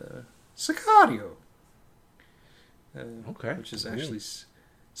Sicario. Okay. Which is actually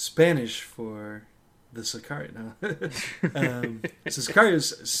Spanish for the Sicario. No. So Sicario is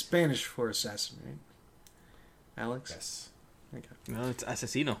Spanish for assassin, right? Alex? Yes. Okay. No, it's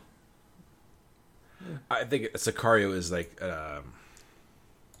Assassino. I think Sicario is like...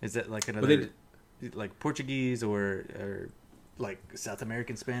 Is that like another... like Portuguese or like South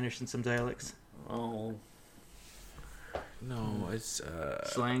American Spanish in some dialects? Oh. No, it's...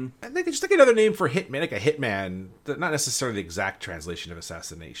 Slang? I think it's just like another name for hitman, like a hitman. Not necessarily the exact translation of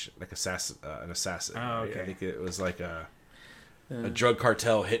assassination, like an assassin. Oh, okay. Right? I think it was like a drug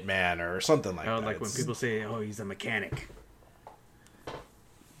cartel hitman or something like that. Like when people say, "Oh, he's a mechanic."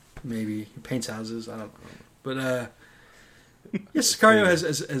 Maybe he paints houses. I don't know. But yes, Sicario has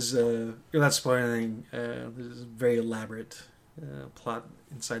without spoiling anything, there's a very elaborate plot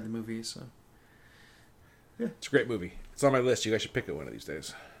inside the movie. So yeah, it's a great movie. It's on my list. You guys should pick it one of these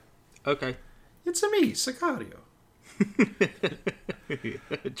days. Okay. It's a me, Sicario.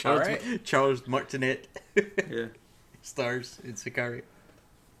 Charles Martinet Yeah. stars in Sicario.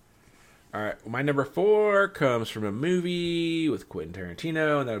 All right, my number 4 comes from a movie with Quentin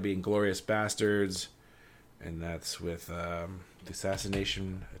Tarantino, and that would be Inglourious Bastards, and that's with the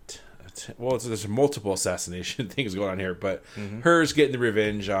assassination. There's multiple assassination things going on here, but hers getting the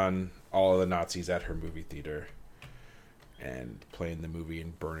revenge on all of the Nazis at her movie theater, and playing the movie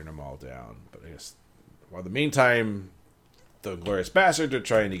and burning them all down. But I guess while in the meantime, the Inglourious Bastards are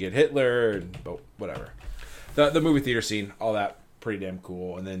trying to get Hitler, but whatever. The movie theater scene, all that, pretty damn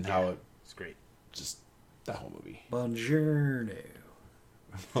cool, and then how it. Great. Just that whole movie. Buongiorno.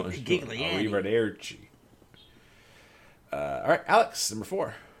 Arrivederci. All right, Alex, number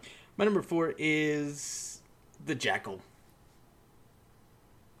 4. My number 4 is The Jackal.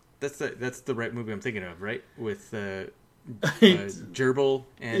 That's the right movie I'm thinking of, right? With Gerbil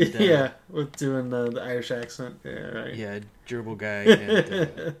and yeah, with doing the Irish accent. Yeah, right. Yeah, Gerbil guy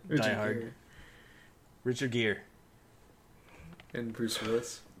and Die Hard. Gere. Richard Gere And Bruce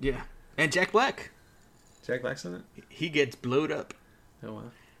Willis. Yeah, and Jack Black. Jack Black's in it. He gets blowed up. Oh wow.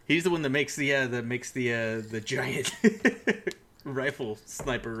 He's the one that makes the giant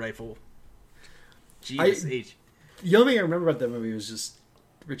sniper rifle. Jesus H. The only thing I remember about that movie was just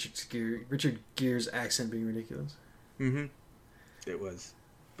Richard Gere's accent being ridiculous. Mm-hmm. It was,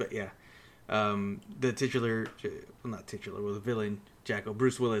 but yeah, the villain Jackal,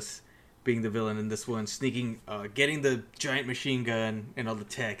 Bruce Willis, being the villain in this one, sneaking, getting the giant machine gun and all the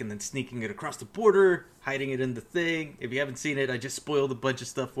tech, and then sneaking it across the border, hiding it in the thing. If you haven't seen it, I just spoiled a bunch of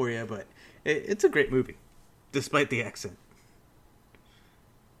stuff for you, but it's a great movie, despite the accent.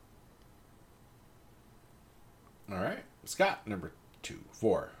 All right, Scott, number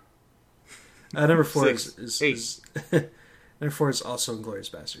 4. Number 4 6, is number 4 is also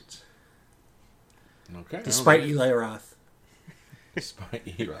Inglourious Bastards. Okay. Despite Eli Roth. Despite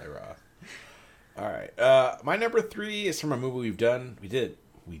Eli Roth. All right. My number 3 is from a movie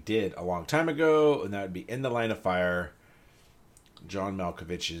we did a long time ago, and that would be In the Line of Fire. John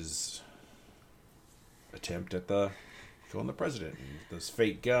Malkovich's attempt at killing the president, and this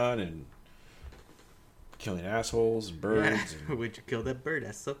fake gun, and killing assholes and birds. Yeah. Would you kill that bird,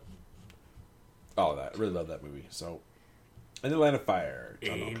 ass? All of that. I really love that movie. So, In the Line of Fire.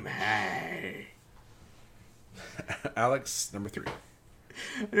 John Aim Malkovich. high. Alex, number 3.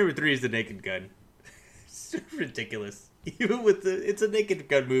 Number 3 is The Naked Gun. It's ridiculous. Even with it's a Naked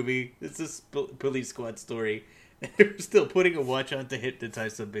Gun movie. It's a police squad story. And they're still putting a watch on to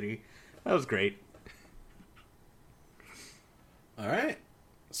hypnotize somebody. That was great. All right.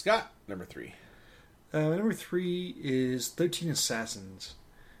 Scott, number 3. My number 3 is 13 Assassins.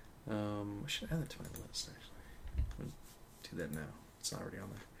 I should add that to my list, actually. I'll do that now. It's not already on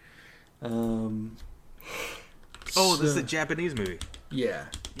there. This is a Japanese movie. Yeah.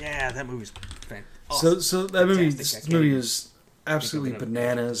 Yeah, that movie's So that movie fantastic. is absolutely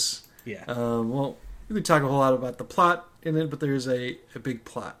bananas. Yeah. Well, we could talk a whole lot about the plot in it, but there's a big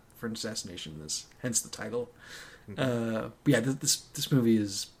plot for an assassination in this, hence the title. But yeah, this movie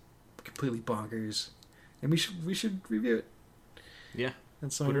is completely bonkers, and we should review it. Yeah.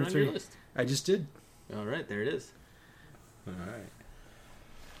 That's Put number it on 3. your list. I just did. All right, there it is.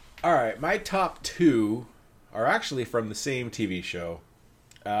 All right. My top 2 are actually from the same TV show.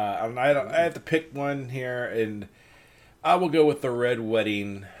 I have to pick one here, and I will go with the Red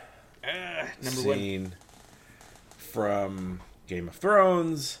Wedding Number scene from Game of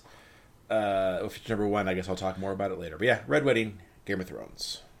Thrones. If it's number 1, I guess I'll talk more about it later. But yeah, Red Wedding, Game of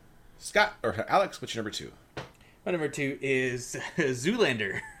Thrones. Scott or Alex, what's your number 2? My number 2 is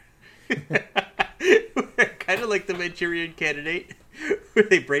Zoolander. Kind of like the Manchurian Candidate, where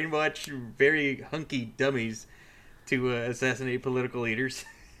they brainwash very hunky dummies to assassinate political leaders.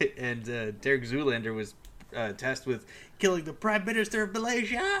 And Derek Zoolander was tasked with killing the Prime Minister of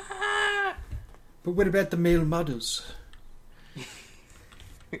Malaysia. But what about the male models?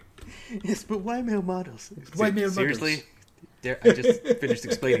 Yes, but why male models? Why male models? Seriously? I just finished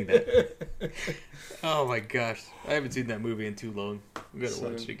explaining that. Oh my gosh. I haven't seen that movie in too long. I'm going to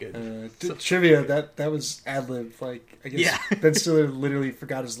watch it again. Trivia, that was ad-lib. Like, I guess Yeah. Ben Stiller literally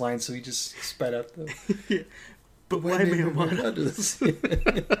forgot his line, so he just spat out the... Yeah. But why male models?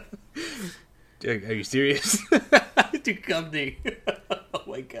 Are you serious? Dude, company. Oh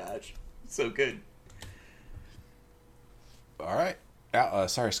my gosh. So good. All right.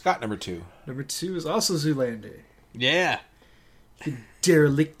 Sorry, Scott, number 2. Number 2 is also Zoolander. Yeah. You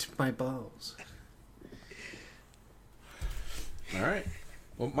derelict my balls. All right.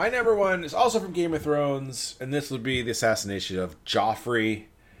 Well, my number 1 is also from Game of Thrones, and this would be the assassination of Joffrey.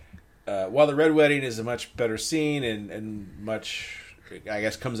 While the Red Wedding is a much better scene and much, I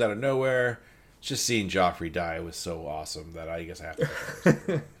guess, comes out of nowhere, just seeing Joffrey die was so awesome that I guess I have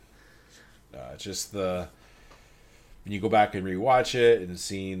to. Just when you go back and rewatch it and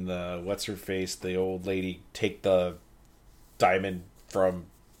seeing the the old lady take the diamond from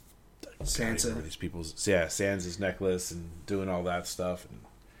Sansa. These people's Sansa's necklace and doing all that stuff and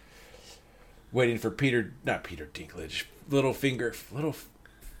waiting for not Peter Dinklage, Littlefinger,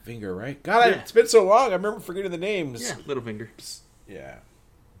 right? God, Yeah. It's been so long. I remember forgetting the names. Yeah, Littlefinger. Yeah.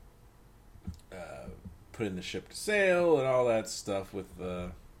 Putting the ship to sail and all that stuff with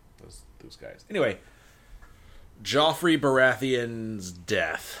those guys. Anyway, Joffrey Baratheon's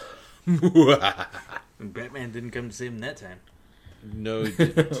death. Batman didn't come to save him that time. No, he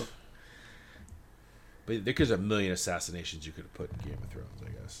didn't. But there's a million assassinations you could have put in Game of Thrones, I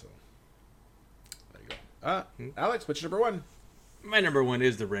guess. So there you go. Alex, what's your number 1? My number 1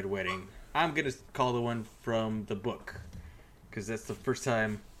 is the Red Wedding. I'm gonna call the one from the book because that's the first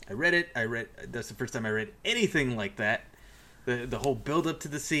time I read it. That's the first time I read anything like that. The whole build up to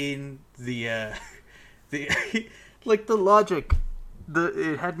the scene, the like the logic.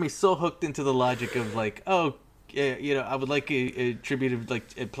 It had me so hooked into the logic of like, I would like a tribute of like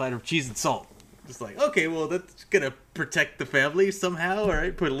a platter of cheese and salt. It's like, okay, well that's gonna protect the family somehow, all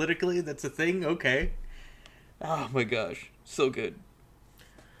right? Politically, that's a thing. Okay. Oh my gosh. So good.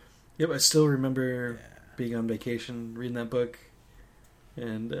 Yep, I still remember being on vacation, reading that book,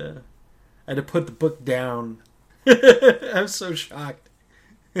 and I had to put the book down. I was so shocked.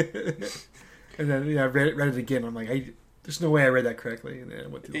 And then I read it again. I'm like, there's no way I read that correctly. And then I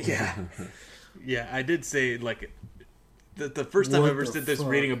went through the whole thing. Yeah, I did say, like, the first time I What ever the did this fuck?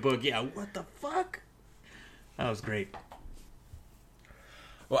 reading a book, what the fuck? That was great.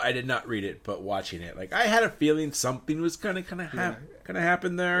 Well, I did not read it, but watching it, like I had a feeling something was gonna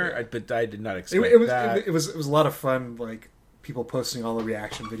happen there, but I did not expect that. It was a lot of fun, like people posting all the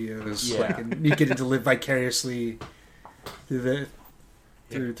reaction videos, Yeah. like, and you getting to live vicariously through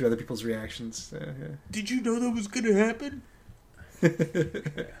other people's reactions. Yeah. Did you know that was going to happen?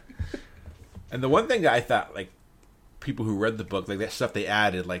 And the one thing that I thought, like people who read the book, like that stuff they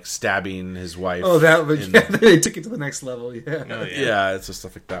added, like stabbing his wife. Oh, they took it to the next level. Yeah. Oh, Yeah, it's just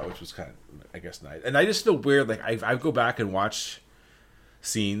stuff like that, which was kind of, I guess, nice. And I just feel weird. Like I go back and watch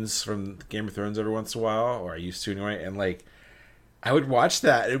scenes from Game of Thrones every once in a while, or I used to anyway, and like I would watch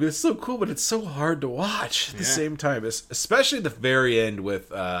that. It was so cool, but it's so hard to watch at the same time. Especially the very end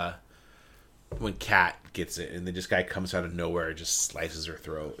with when Kat gets it, and then this guy comes out of nowhere and just slices her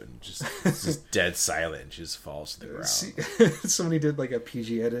throat, and it's just dead silent, and she just falls to the ground. Somebody did like a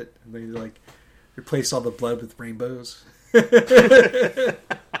PG edit, and they like replace all the blood with rainbows.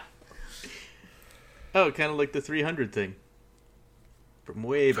 Oh, kind of like the 300 thing from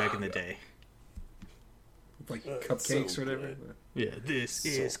way back in the day. Like cupcakes so or whatever. good. Yeah, this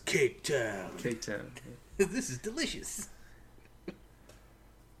is Cake Town. Cake Town. This is delicious.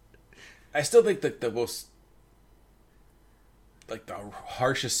 I still think that the most, like, the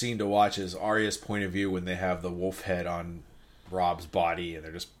harshest scene to watch is Arya's point of view when they have the wolf head on Rob's body and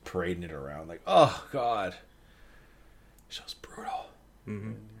they're just parading it around. Like, oh god, show's brutal.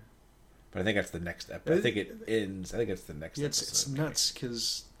 Mm-hmm. But I think that's the next episode. I think it ends. I think it's the next Yeah, episode. it's nuts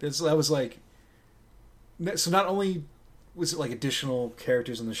because that was like. So not only was it like additional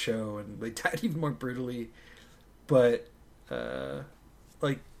characters in the show and they died even more brutally, but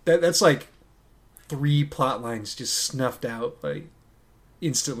like that's like 3 plot lines just snuffed out like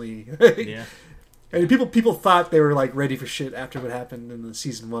instantly. Yeah. And people thought they were like ready for shit after what happened in the end of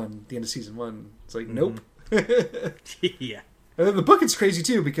season 1. It's like nope. Yeah. And then the book is crazy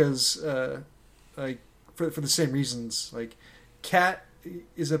too because like for the same reasons. Like Kat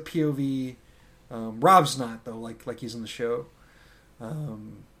is a POV. Rob's not though, like he's in the show.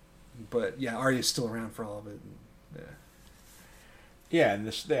 But yeah, Arya's still around for all of it. And, Yeah, and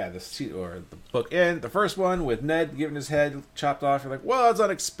the book end, the first one with Ned getting his head chopped off. You're like, well, that's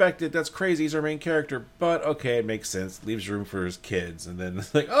unexpected. That's crazy. He's our main character, but okay, it makes sense. Leaves room for his kids, and then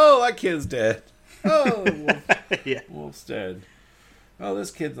it's like, oh, that kid's dead. Oh, Yeah. Wolf's dead. Oh, this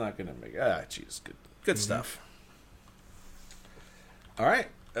kid's not gonna make. Jeez, good stuff. All right,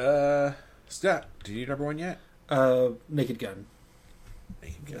 Scott, did you do number 1 yet? Naked Gun.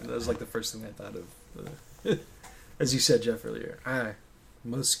 Naked Yeah, Gun. that was like the first thing I thought of. As you said, Jeff, earlier. I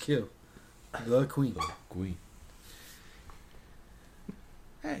must kill the queen. Queen.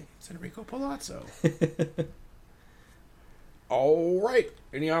 Hey, it's Enrico Palazzo. All right.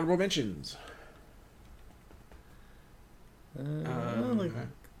 Any honorable mentions? I'm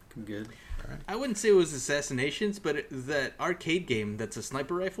good. I wouldn't say it was assassinations, but that arcade game that's a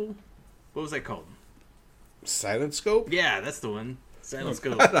sniper rifle. What was that called? Silent Scope? Yeah, that's the one. Silent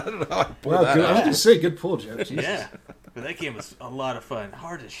Scope. I don't know how I pulled Wow, that good. I was out. going to say, good pull, Jeff. Jesus. Yeah, but that game was a lot of fun.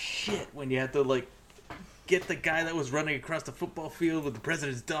 Hard as shit when you had to like get the guy that was running across the football field with the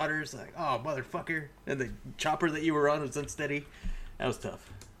president's daughters. Like, oh motherfucker, and the chopper that you were on was unsteady. That was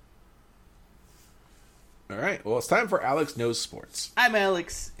tough. All right. Well, it's time for Alex Knows Sports. I'm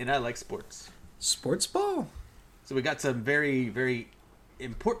Alex, and I like sports. Sports ball? So we got some very, very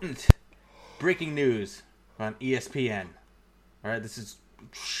important breaking news on ESPN. All right, this is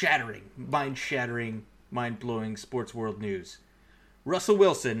mind-shattering, mind-blowing sports world news. Russell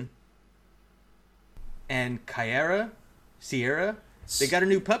Wilson and Sierra, they got a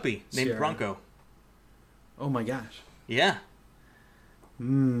new puppy named Sierra. Bronco. Oh my gosh. Yeah,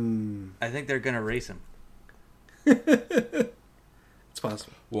 Hmm. I think they're gonna race him. It's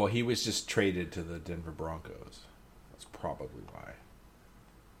possible. Well, he was just traded to the Denver Broncos. That's probably why.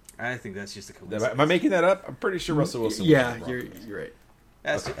 I think that's just a coincidence. Am I making that up? I'm pretty sure Russell Wilson. Yeah, was with the you're right.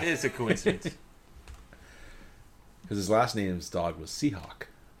 It's a coincidence. Because his last name's dog was Seahawk.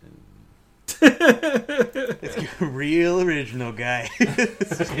 It's a real original guy.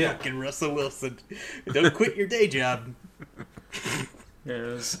 This is fucking Russell Wilson. Don't quit your day job.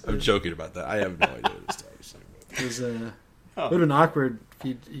 Yeah, I'm joking about that. I have no idea what this dog is talking about. it was it Oh. would have been awkward if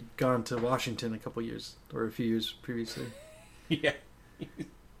he'd gone to Washington a couple years or a few years previously. Yeah.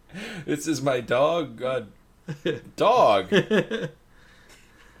 This is my dog. Dog.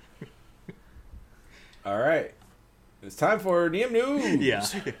 All right. It's time for DM News. Yeah.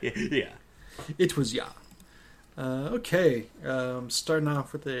 Yeah. It was okay. Starting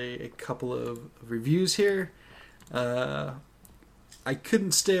off with a couple of reviews here. I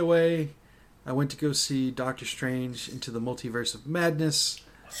couldn't stay away. I went to go see Doctor Strange Into the Multiverse of Madness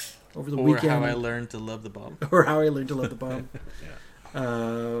over the Or weekend. How I Learned to Love the Bomb. Or How I Learned to Love the Bomb.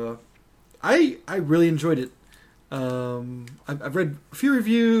 I really enjoyed it. I've read a few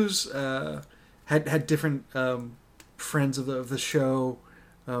reviews. Had different friends of the show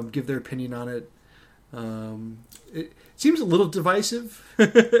give their opinion on it. It seems a little divisive.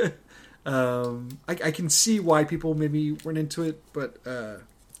 I can see why people maybe weren't into it, but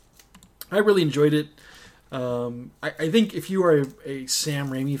I really enjoyed it. I think if you are a Sam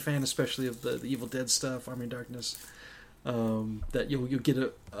Raimi fan, especially of the Evil Dead stuff, Army of Darkness, that you'll get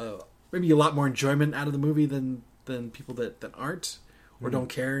maybe a lot more enjoyment out of the movie than people that aren't or don't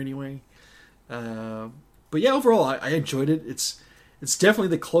care anyway. But yeah, overall, I enjoyed it. It's definitely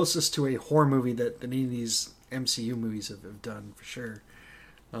the closest to a horror movie that any of these MCU movies have done for sure.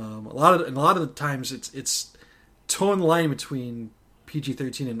 A lot of the times it's towing the line between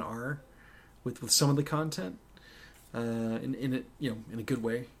PG-13 and R. with some of the content, in it, in a good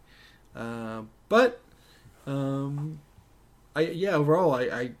way. But overall,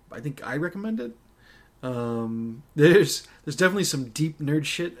 I think I recommend it. There's definitely some deep nerd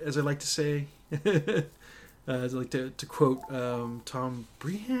shit, as I like to say. As I like to quote Tom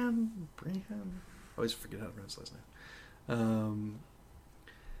Brehan. I always forget how to pronounce his last name.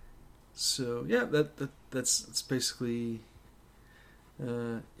 So yeah, that's basically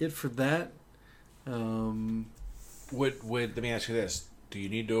it for that. Would let me ask you this: do you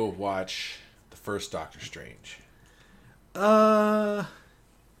need to watch the first Doctor Strange? How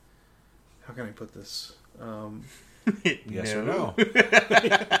can I put this? Yes or no?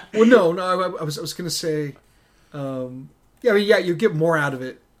 Well, no. I was gonna say, you get more out of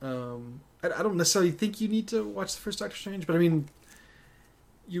it. I don't necessarily think you need to watch the first Doctor Strange, but I mean,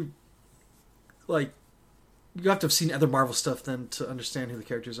 you have to have seen other Marvel stuff then to understand who the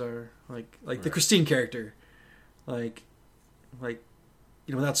characters are. Like right. The Christine character,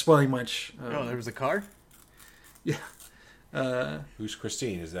 without spoiling much. There was a car. Yeah. Who's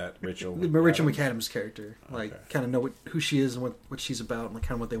Christine? Is that Rachel? Rachel McAdams' character. Okay. Kind of know who she is and what she's about, and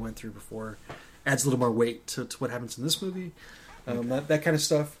kind of what they went through before. Adds a little more weight to what happens in this movie. That kind of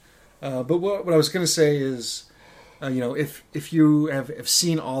stuff. But what I was going to say is, if you have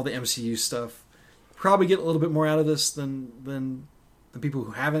seen all the MCU stuff, probably get a little bit more out of this than the people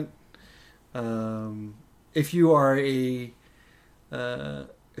who haven't. If you are if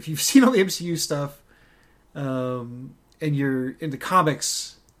you've seen all the MCU stuff, and you're into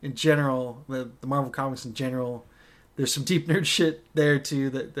comics in general, the Marvel comics in general, there's some deep nerd shit there too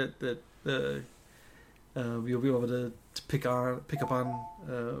that you'll be able to pick up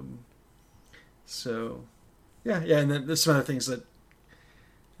on. So yeah, and then there's some other things that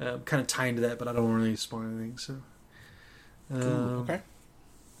kind of tie into that, but I don't really spoil anything. So okay,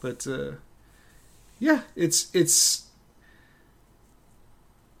 but yeah, it's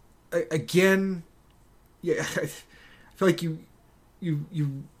again, yeah. I feel like you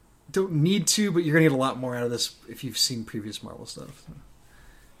don't need to, but you're gonna get a lot more out of this if you've seen previous Marvel stuff. So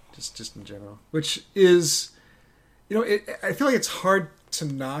just in general, which is, I feel like it's hard to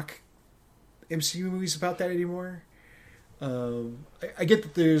knock MCU movies about that anymore. I get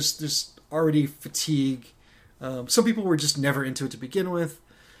that there's already fatigue. Some people were just never into it to begin with.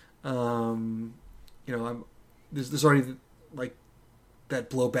 There's already like that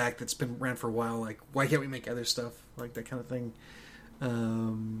blowback that's been around for a while. Like, why can't we make other stuff like that kind of thing?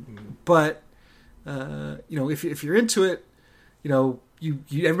 But if you're into it, you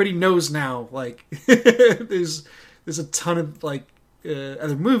everybody knows now. Like, there's a ton of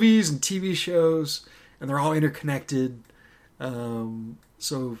other movies and TV shows, and they're all interconnected.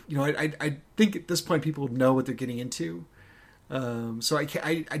 So I think at this point people know what they're getting into. So I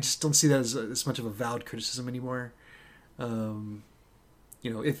just don't see that as much of a valid criticism anymore.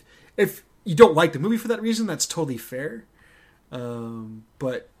 If you don't like the movie for that reason, that's totally fair.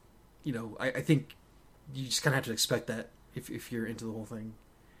 But I think you just kind of have to expect that if you're into the whole thing.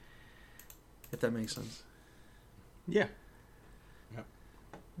 If that makes sense. Yeah. Yep.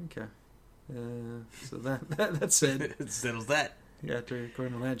 Okay. So that's it. It settles that. Yeah, after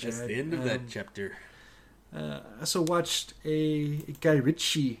going on that, that's the end of that chapter. I also watched a Guy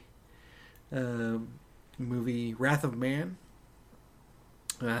Ritchie movie, Wrath of Man.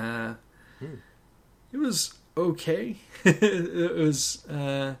 It was okay. It was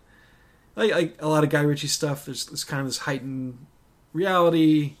like a lot of Guy Ritchie stuff. There's kind of this heightened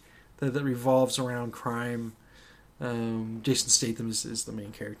reality that revolves around crime. Jason Statham is the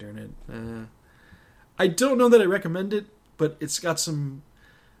main character in it. I don't know that I recommend it, but it's got some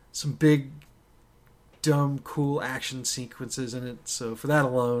big, dumb, cool action sequences in it. So for that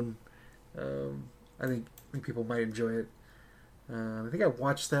alone, I think people might enjoy it. I think I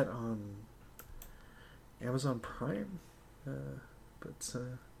watched that on Amazon Prime. So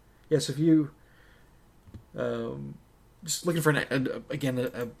if you just looking for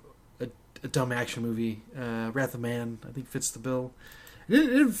a dumb action movie, Wrath of Man, I think fits the bill. It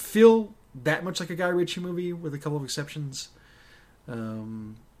didn't feel that much like a Guy Ritchie movie, with a couple of exceptions.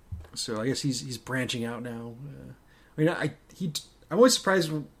 So I guess he's branching out now. I'm always surprised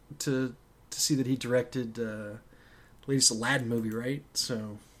to see that he directed the latest Aladdin movie, right?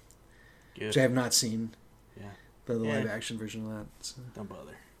 So, good. Which I have not seen. Yeah, the live action version of that. So. Don't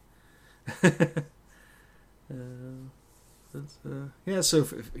bother. So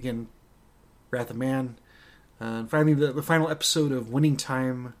again, Wrath of Man. Finally, the final episode of Winning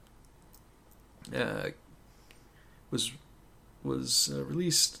Time was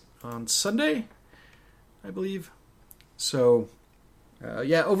released on Sunday, I believe. So,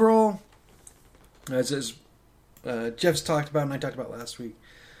 overall, As Jeff's talked about and I talked about last week.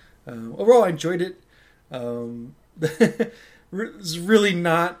 Overall, I enjoyed it. It's really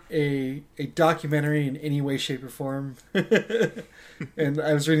not a documentary in any way, shape, or form. And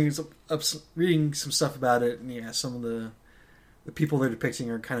I was reading some stuff about it, and yeah, some of the people they're depicting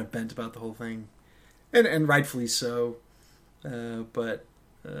are kind of bent about the whole thing, and rightfully so. But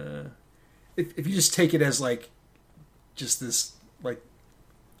if you just take it as like just this like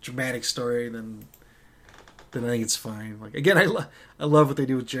dramatic story, then I think it's fine. Like again, I love what they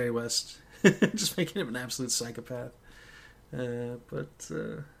do with Jerry West, just making him an absolute psychopath. Yeah.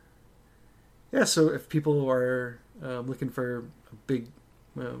 So if people are looking for a big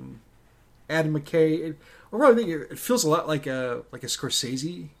Adam McKay, overall I think it feels a lot like a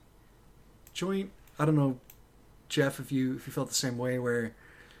Scorsese joint. I don't know, Jeff, if you felt the same way, where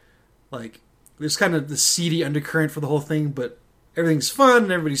like there's kind of the seedy undercurrent for the whole thing, but everything's fun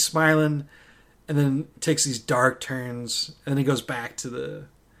and everybody's smiling, and then it takes these dark turns, and then it goes back to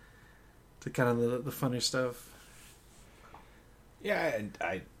kind of the funny stuff. Yeah, and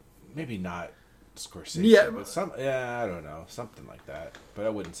I maybe not Scorsese, yeah, but I don't know, something like that. But I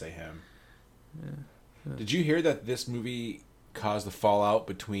wouldn't say him. Yeah. Did you hear that this movie caused the fallout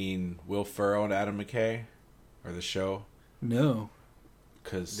between Will Ferrell and Adam McKay, or the show? No,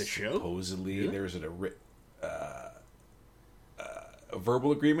 because the show supposedly there was a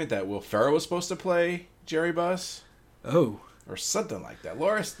verbal agreement that Will Ferrell was supposed to play Jerry Buss. Oh. Or something like that.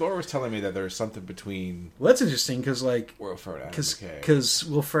 Laura was telling me that there's something between. Well, that's interesting because, like, Will Ferrell and Adam McKay. Because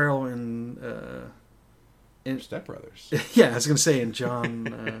Will Ferrell and Step Brothers. Yeah, I was gonna say, and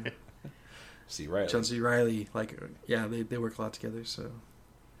John C. Reilly. John C. Reilly, like, yeah, they work a lot together. So.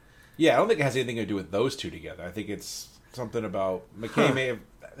 Yeah, I don't think it has anything to do with those two together. I think it's something about McKay may have,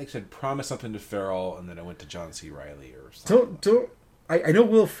 I think, said promised something to Ferrell, and then it went to John C. Reilly or something. I know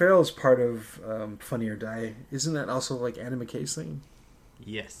Will Ferrell is part of Funny or Die. Isn't that also like Adam McKay's thing?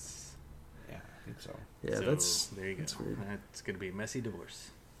 Yes. Yeah, I think so. Yeah, so there you go. That's weird. That's going to be a messy divorce.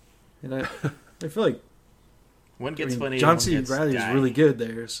 And I feel like one gets funny. John C. Reilly Reilly is really good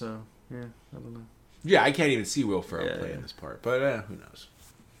there. So yeah, I don't know. Yeah, I can't even see Will Ferrell playing this part, but who knows?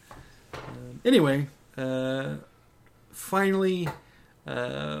 Anyway, finally,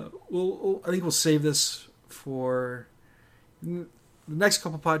 I think we'll save this for the next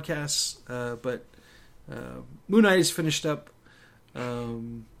couple podcasts, but Moon Knight is finished up.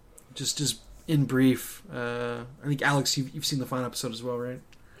 Just in brief, I think Alex, you've seen the final episode as well, right?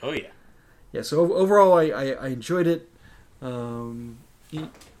 Oh yeah, yeah. So overall, I enjoyed it.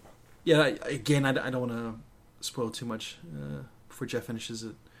 Yeah, again, I don't want to spoil too much before Jeff finishes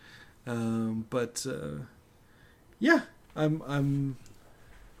it, but yeah, I'm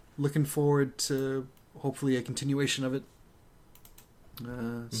looking forward to hopefully a continuation of it.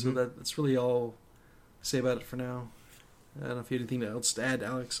 So that's really all I say about it for now. I don't know if you have anything else to add,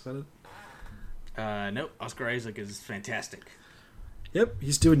 Alex, about it. Nope. Oscar Isaac is fantastic. Yep,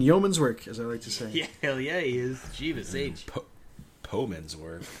 he's doing yeoman's work, as I like to say. Yeah, hell yeah, he is. Jeebus H. Poeman's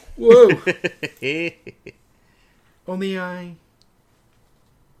work. Whoa! Only I.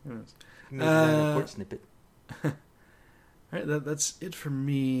 Report snippet. All right, that's it for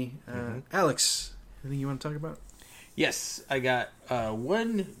me. Alex, anything you want to talk about? Yes, I got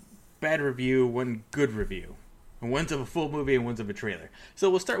one bad review, one good review. One's of a full movie and one's of a trailer. So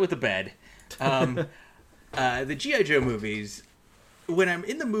we'll start with the bad. The G.I. Joe movies, when I'm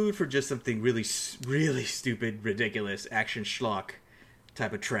in the mood for just something really, really stupid, ridiculous, action schlock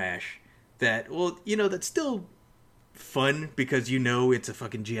type of trash, that, well, that's still fun because it's a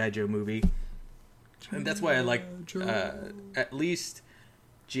fucking G.I. Joe movie. And that's why I like at least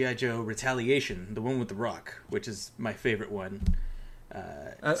G.I. Joe Retaliation, the one with The Rock, which is my favorite one.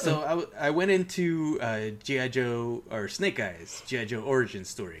 So I went into G.I. Joe, or Snake Eyes, G.I. Joe Origin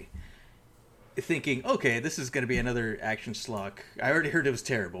Story, thinking, okay, this is going to be another action schlock. I already heard it was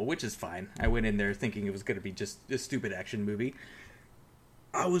terrible, which is fine. I went in there thinking it was going to be just a stupid action movie.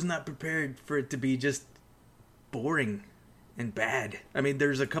 I was not prepared for it to be just boring and bad. I mean,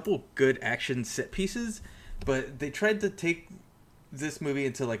 there's a couple good action set pieces, but they tried to take this movie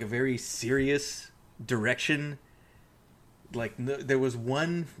into like a very serious direction. Like, there was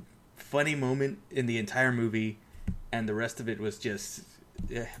one funny moment in the entire movie, and the rest of it was just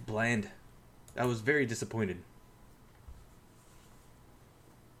bland. I was very disappointed.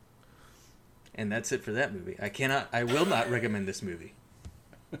 And that's it for that movie. I will not recommend this movie.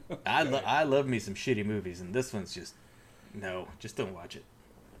 I love me some shitty movies, and this one's just don't watch it.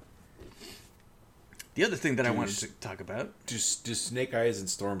 The other thing that I wanted to talk about... Do Snake Eyes and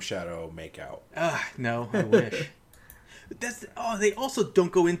Storm Shadow make out? No, I wish. They also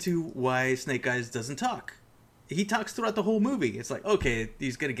don't go into why Snake Eyes doesn't talk. He talks throughout the whole movie. It's like, okay,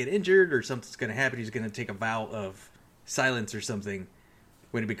 he's gonna get injured or something's gonna happen. He's gonna take a vow of silence or something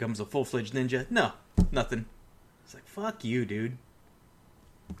when he becomes a full-fledged ninja. No, nothing. It's like, fuck you, dude.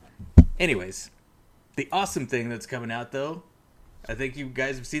 Anyways, the awesome thing that's coming out, though, I think you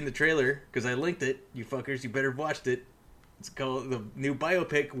guys have seen the trailer, because I linked it. You fuckers, you better have watched it. It's called the new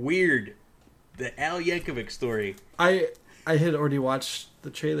biopic, Weird. The Al Yankovic story. I had already watched the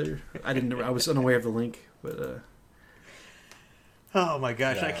trailer. I was unaware of the link, but Oh my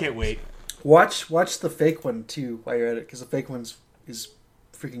gosh, I can't wait. watch the fake one too while you're at it, because the fake one is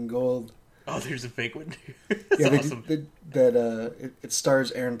freaking gold. Oh, there's a fake one. That's Yeah, awesome. It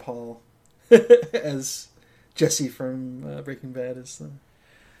stars Aaron Paul as Jesse from Breaking Bad as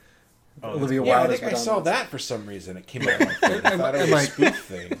Olivia Yeah, I Wilde. think I as saw Madonna. that for some reason. It came out. On my phone. I thought it was a spoof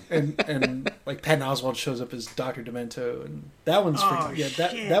thing. and like Patton Oswalt shows up as Dr. Demento, and that one's Oh, freaking,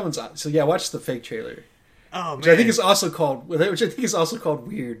 shit. that one's so yeah. Watch the fake trailer, Oh, which man. I think is also called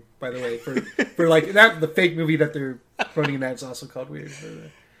Weird. By the way, for like that the fake movie that they're promoting in that's also called Weird.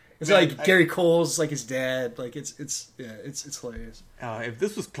 It's Man, like Gary Cole's like his dad. Like it's hilarious. If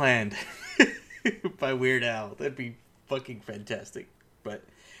this was planned by Weird Al, that'd be fucking fantastic. But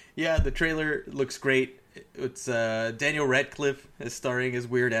yeah, the trailer looks great. It's Daniel Radcliffe is starring as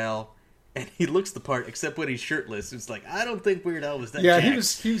Weird Al, and he looks the part except when he's shirtless. It's like, I don't think Weird Al was that. Yeah,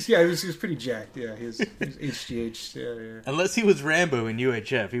 jacked. he was pretty jacked. Yeah, he was HGH. Yeah, Unless he was Rambo in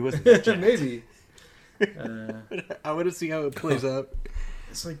UHF, he wasn't that yeah. jacked. Maybe. I want to see how it plays out.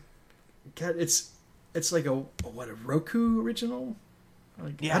 It's like, God, it's like a Roku original.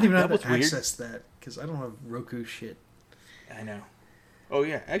 Like, Yeah, I don't even know that how was to weird. access that because I don't have Roku shit. I know. Oh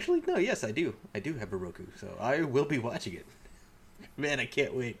yeah, actually no, yes I do. I do have a Roku, so I will be watching it. Man, I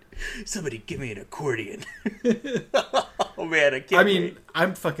can't wait. Somebody give me an accordion. Oh man, I can't. I mean, wait.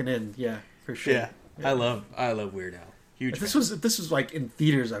 I'm fucking in. Yeah, for sure. Yeah, I love Weird Al. Huge. If fan. this was like in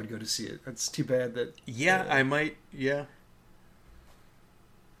theaters, I would go to see it. That's too bad that. Yeah, I might. Yeah.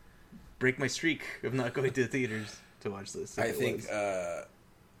 Break my streak of not going to the theaters to watch this. if I it think was.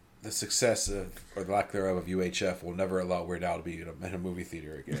 the success of, or the lack thereof, of UHF will never allow Weird Al to be in a movie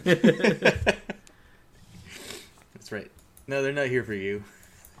theater again. That's right. No, they're not here for you.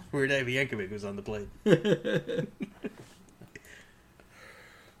 Weird Al Yankovic was on the plane. That's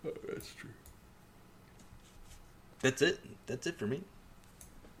true. That's it. That's it for me.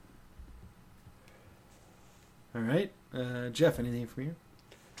 All right, Jeff. Anything from you?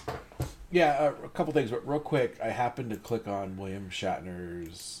 Yeah, a couple things, but real quick, I happened to click on William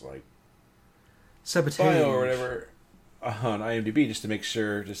Shatner's Sabotage bio or whatever on IMDb just to make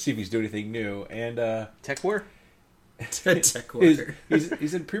sure to see if he's doing anything new, and Tech War? Tech War.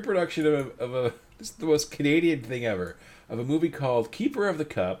 he's in pre-production of a this is the most Canadian thing ever, of a movie called Keeper of the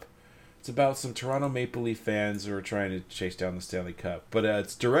Cup. It's about some Toronto Maple Leaf fans who are trying to chase down the Stanley Cup, but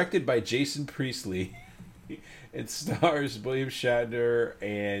it's directed by Jason Priestley. It stars William Shatner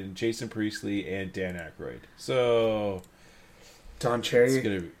and Jason Priestley and Dan Aykroyd. So Don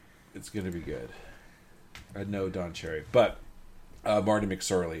Cherry. it's gonna be good. I know Don Cherry, but Marty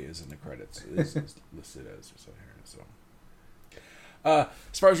McSorley is in the credits. It's listed as so here. So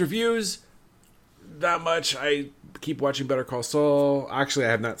as far as reviews, not much. I keep watching Better Call Saul. Actually,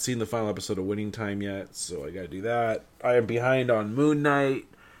 I have not seen the final episode of Winning Time yet, so I got to do that. I am behind on Moon Knight.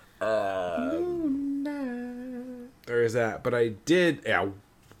 There is that, but I didn't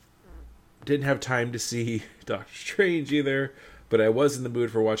have time to see Doctor Strange either. But I was in the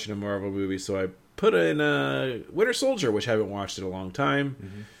mood for watching a Marvel movie, so I put in Winter Soldier, which I haven't watched in a long time.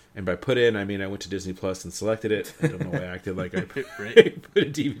 Mm-hmm. And by put in, I mean I went to Disney Plus and selected it. I don't know why I acted like I put a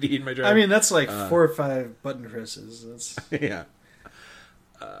DVD in my drive. I mean, that's like 4 or 5 button presses. That's yeah.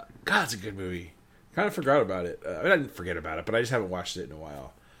 God, it's a good movie. Kind of forgot about it. I didn't forget about it, but I just haven't watched it in a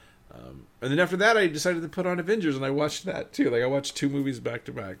while. And then after that, I decided to put on Avengers, and I watched that too. Like I watched 2 movies back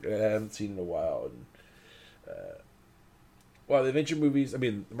to back that I haven't seen in a while. And well, the Avenger movies, I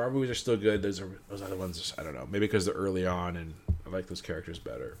mean, the Marvel movies are still good. Those other ones, I don't know. Maybe because they're early on, and I like those characters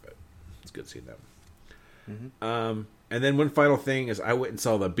better. But it's good seeing them. Mm-hmm. And then one final thing is, I went and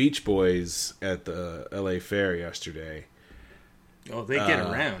saw the Beach Boys at the LA Fair yesterday. Oh, they get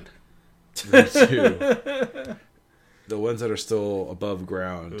around. Me too. The ones that are still above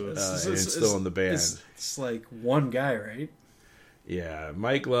ground and still in the band. It's like one guy, right? Yeah,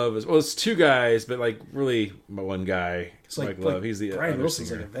 Mike Love is. Well, it's 2 guys, but like really, one guy. It's like Mike Love. He's the Brian other Wilson's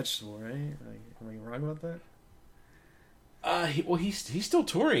singer. like a vegetable, right? Like, am I wrong about that? He's still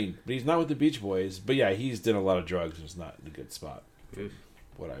touring, but he's not with the Beach Boys. But yeah, he's done a lot of drugs and is not in a good spot.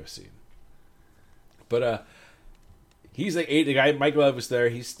 What I've seen. But he's like the guy. Mike Love was there.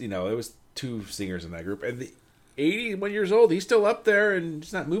 He's it was 2 singers in that group, and 81 years old. He's still up there and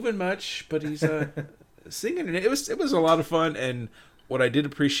he's not moving much, but he's singing. And it was a lot of fun. And what I did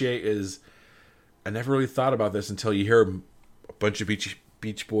appreciate is I never really thought about this until you hear a bunch of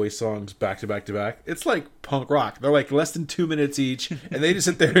Beach Boys songs back to back to back. It's like punk rock. They're like less than 2 minutes each, and they just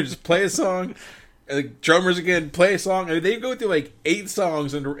sit there and just play a song. And the drummers again play a song. I mean, they go through like 8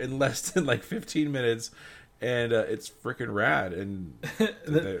 songs in less than like 15 minutes, and it's freaking rad. And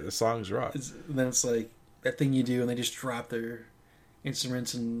the songs rock. Then it's like that thing you do, and they just drop their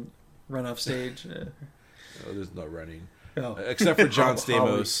instruments and run off stage. Oh, there's no running, except for John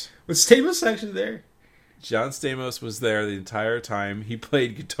Stamos. Was Stamos actually there? John Stamos was there the entire time. He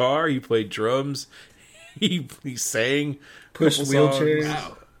played guitar. He played drums. He sang. Pushed wheelchairs.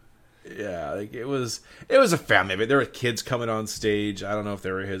 Wow. Yeah, like it was a family event. There were kids coming on stage. I don't know if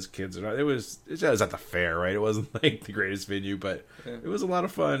they were his kids or not. It was at the fair, right? It wasn't like the greatest venue, but it was a lot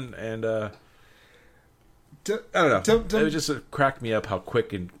of fun. And I don't know. It just cracked me up how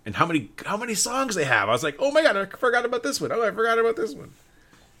quick and how many songs they have. I was like, oh my god, I forgot about this one. Oh, I forgot about this one.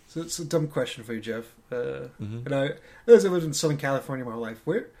 So it's a dumb question for you, Jeff. And as I lived in Southern California my whole life,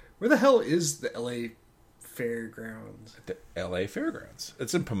 where the hell is the LA Fairgrounds? The LA Fairgrounds.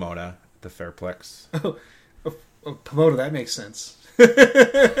 It's in Pomona, the Fairplex. Oh, Pomona, that makes sense. Well,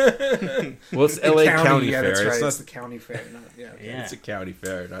 it's LA County Fair. That's right. It's not the county fair. It's a county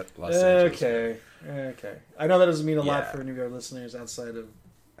fair, not Los Angeles. Okay. I know that doesn't mean a lot for any of our listeners outside of.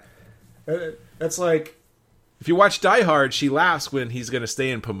 That's like. If you watch Die Hard, she laughs when he's going to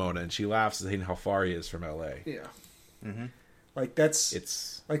stay in Pomona, and she laughs saying how far he is from LA. Yeah. Mm-hmm. Like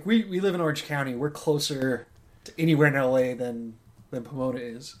it's like we live in Orange County. We're closer to anywhere in LA than Pomona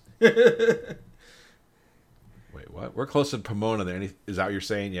is. Wait, what? We're closer to Pomona than any. Is that what you're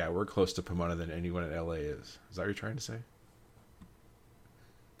saying? Yeah, we're close to Pomona than anyone in LA is. Is that what you're trying to say?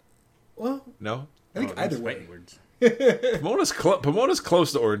 Well, no. I think either way. Pomona's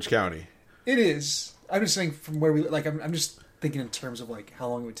close to Orange County. It is. I'm just saying from where we like. I'm just thinking in terms of like how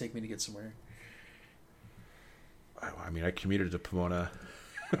long it would take me to get somewhere. I mean, I commuted to Pomona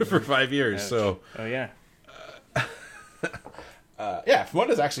for 5 years, so. Oh yeah. Yeah,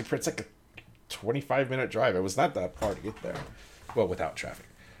 Pomona's actually it's like a 25-minute drive. It was not that far to get there, well, without traffic.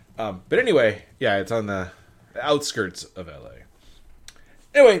 But anyway, yeah, it's on the outskirts of LA.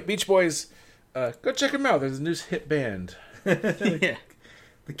 Anyway, Beach Boys, go check them out. There's a new hit band. Yeah.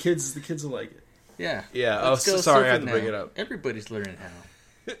 The kids will like it. Yeah. Yeah. Oh, sorry, I had to bring it up. Everybody's learning how.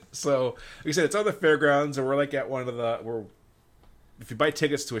 So, like I said, it's on the fairgrounds, and we're like at one of the. If you buy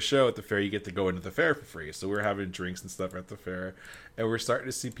tickets to a show at the fair, you get to go into the fair for free. So we're having drinks and stuff at the fair, and we're starting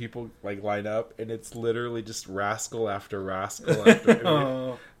to see people like line up, and it's literally just rascal after rascal after.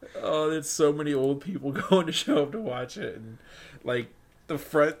 Oh, there's so many old people going to show up to watch it, and like the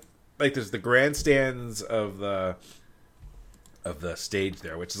front, like there's the grandstands of the stage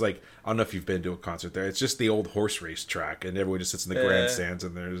there, which is like, I don't know if you've been to a concert there. It's just the old horse race track, and everyone just sits in the grandstands,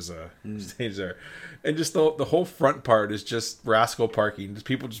 and there's a stage there, and just the whole front part is just rascal parking. Just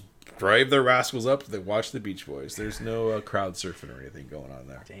people just drive their rascals up. They watch the Beach Boys. There's no crowd surfing or anything going on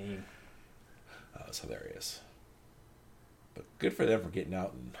there. Dang, that was hilarious. But good for them for getting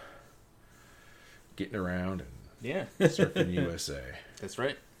out and getting around and surfing USA. That's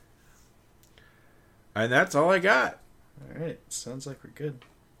right. And that's all I got. All right. Sounds like we're good.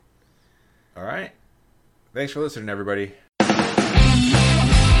 All right. Thanks for listening, everybody.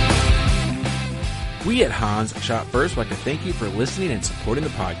 We at Hans Shot First would like to thank you for listening and supporting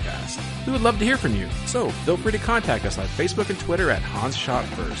the podcast. We would love to hear from you, so feel free to contact us on Facebook and Twitter at Hans Shot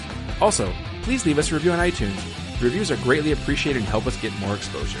First. Also, please leave us a review on iTunes. Reviews are greatly appreciated and help us get more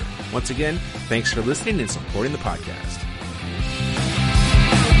exposure. Once again, thanks for listening and supporting the podcast.